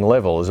shocking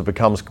level as it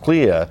becomes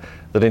clear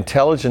that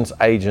intelligence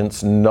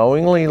agents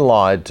knowingly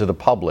lied to the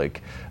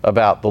public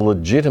about the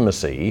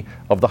legitimacy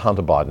of the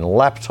Hunter Biden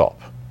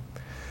laptop.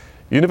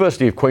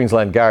 University of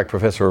Queensland Garrick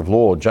Professor of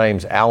Law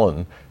James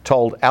Allen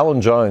told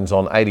Alan Jones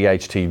on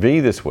ADH TV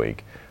this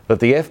week that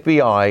the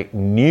FBI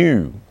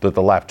knew that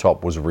the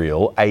laptop was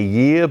real a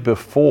year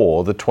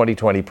before the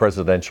 2020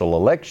 presidential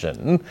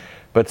election,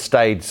 but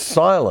stayed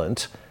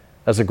silent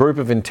as a group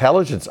of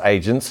intelligence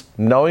agents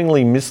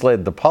knowingly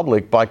misled the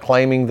public by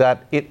claiming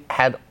that it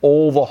had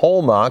all the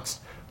hallmarks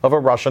of a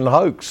Russian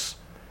hoax.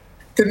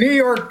 The New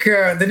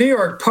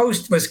York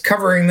Post was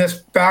covering this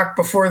back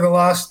before the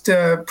last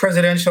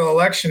presidential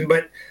election,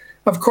 but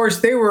of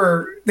course they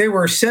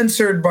were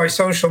censored by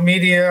social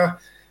media,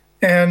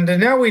 and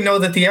now we know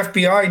that the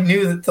FBI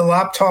knew that the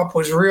laptop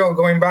was real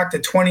going back to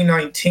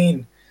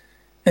 2019.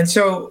 And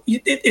so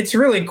it's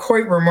really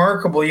quite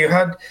remarkable. You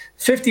had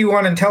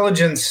 51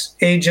 intelligence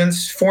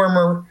agents,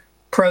 former,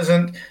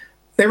 present.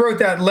 They wrote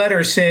that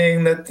letter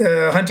saying that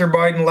the Hunter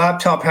Biden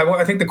laptop had,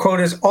 I think the quote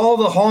is, all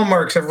the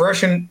hallmarks of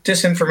Russian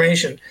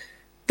disinformation.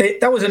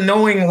 That was a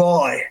knowing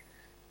lie.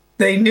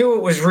 They knew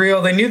it was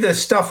real. They knew the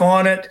stuff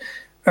on it.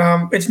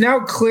 It's now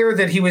clear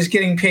that he was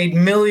getting paid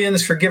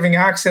millions for giving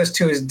access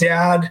to his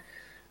dad.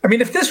 I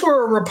mean, if this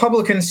were a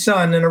Republican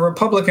son and a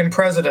Republican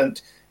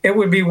president, it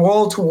would be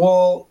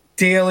wall-to-wall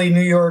daily New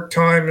York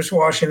Times,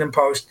 Washington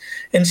Post.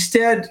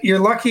 Instead, you're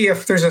lucky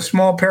if there's a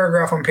small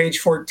paragraph on page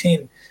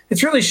 14.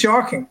 It's really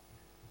shocking.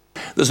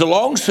 There's a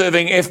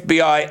long-serving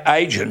FBI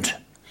agent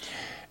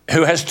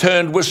who has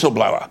turned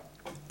whistleblower.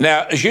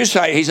 Now, as you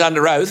say, he's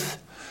under oath,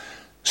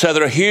 so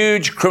there are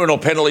huge criminal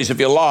penalties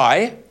if you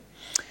lie.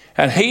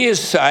 And he is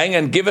saying,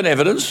 and given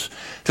evidence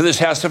to this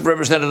House of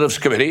Representatives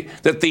committee,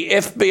 that the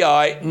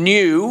FBI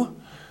knew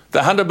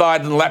the Hunter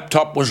Biden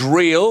laptop was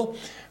real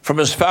from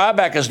as far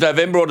back as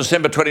November or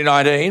December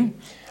 2019,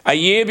 a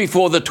year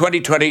before the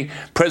 2020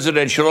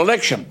 presidential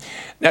election.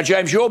 Now,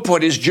 James, your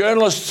point is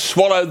journalists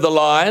swallowed the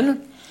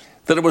line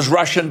that it was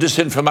Russian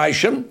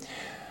disinformation.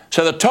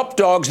 So the top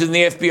dogs in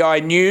the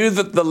FBI knew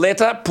that the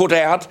letter put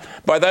out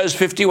by those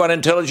 51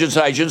 intelligence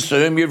agents to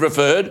whom you've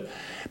referred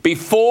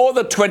before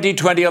the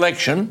 2020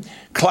 election,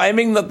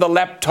 claiming that the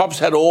laptops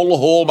had all the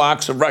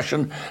hallmarks of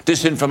Russian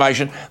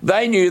disinformation,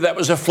 they knew that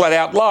was a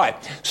flat-out lie.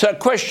 So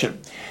question,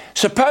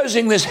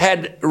 supposing this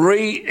had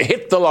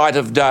hit the light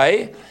of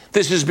day,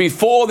 this is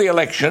before the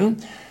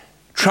election,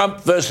 Trump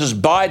versus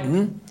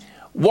Biden,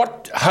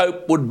 what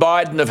hope would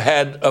Biden have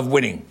had of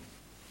winning?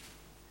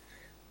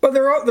 Well,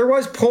 there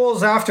was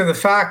polls after the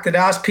fact that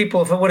asked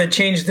people if it would have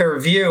changed their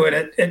view,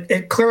 and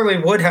it clearly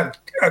would have,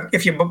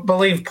 if you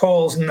believe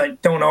polls, and they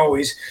don't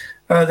always,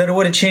 that it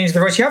would have changed the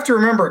votes. You have to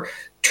remember,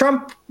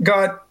 Trump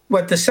got,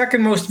 the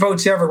second most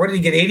votes ever. What did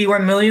he get,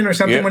 81 million or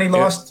something when he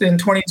lost in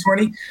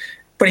 2020?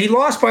 But he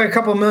lost by a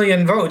couple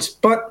million votes.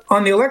 But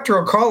on the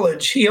Electoral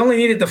College, he only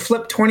needed to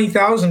flip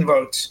 20,000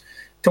 votes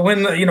to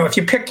win. If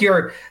you pick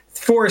your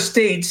 4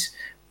 states,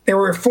 there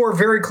were 4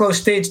 very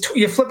close states.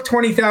 You flip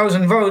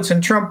 20,000 votes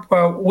and Trump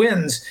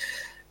wins.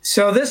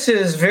 So this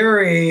is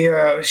very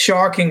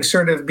shocking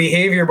sort of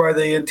behavior by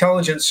the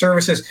intelligence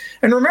services.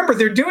 And remember,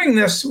 they're doing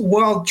this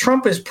while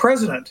Trump is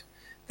president.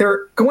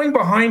 They're going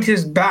behind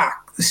his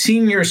back, the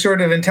senior sort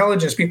of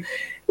intelligence people.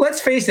 Let's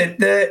face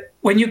it,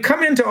 when you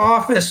come into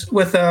office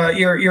with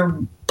your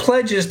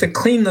pledges to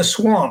clean the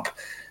swamp,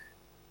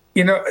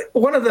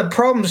 one of the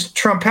problems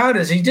Trump had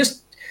is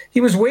he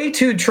was way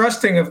too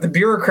trusting of the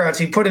bureaucrats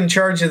he put in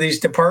charge of these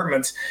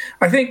departments.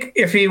 I think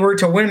if he were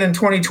to win in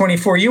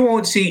 2024, you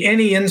won't see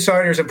any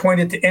insiders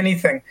appointed to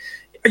anything.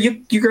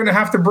 You're going to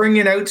have to bring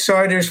in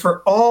outsiders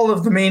for all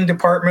of the main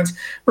departments.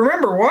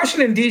 Remember,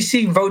 Washington,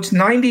 D.C. votes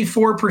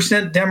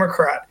 94%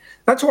 Democrat.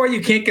 That's why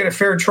you can't get a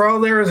fair trial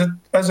there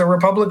as a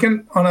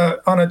Republican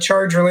on a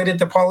charge related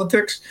to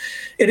politics.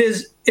 It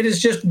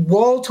is just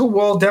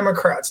wall-to-wall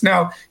Democrats.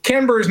 Now,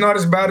 Canberra is not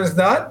as bad as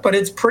that, but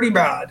it's pretty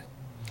bad.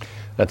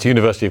 That's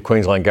University of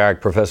Queensland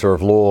Garrick Professor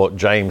of Law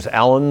James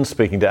Allen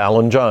speaking to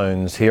Alan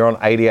Jones here on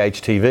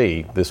ADH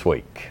TV this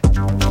week.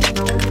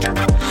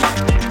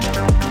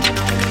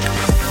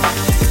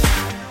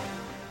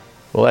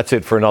 Well, that's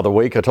it for another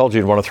week. I told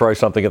you you'd want to throw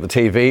something at the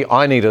TV.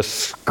 I need a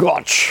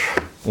scotch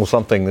or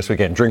something this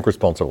weekend. Drink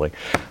responsibly.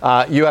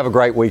 You have a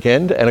great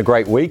weekend and a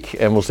great week,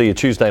 and we'll see you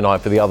Tuesday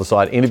night for the Other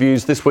Side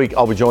interviews. This week,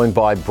 I'll be joined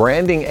by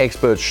branding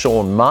expert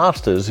Sean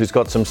Masters, who's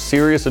got some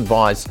serious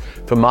advice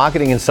for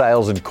marketing and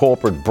sales and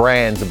corporate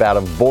brands about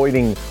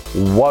avoiding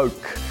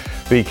woke.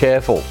 Be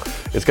careful.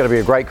 It's going to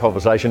be a great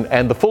conversation.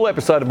 And the full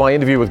episode of my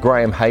interview with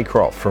Graham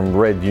Haycroft from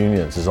Red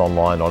Unions is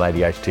online on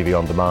ADH TV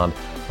On Demand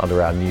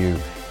under our new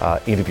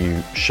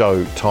interview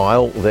show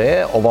tile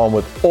there, along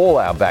with all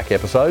our back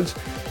episodes.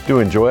 Do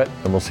enjoy it,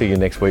 and we'll see you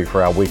next week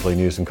for our weekly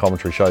news and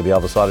commentary show, The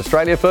Other Side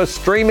Australia, first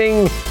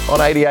streaming on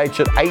ADH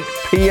at 8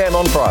 p.m.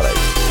 on Fridays.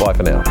 Bye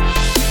for now.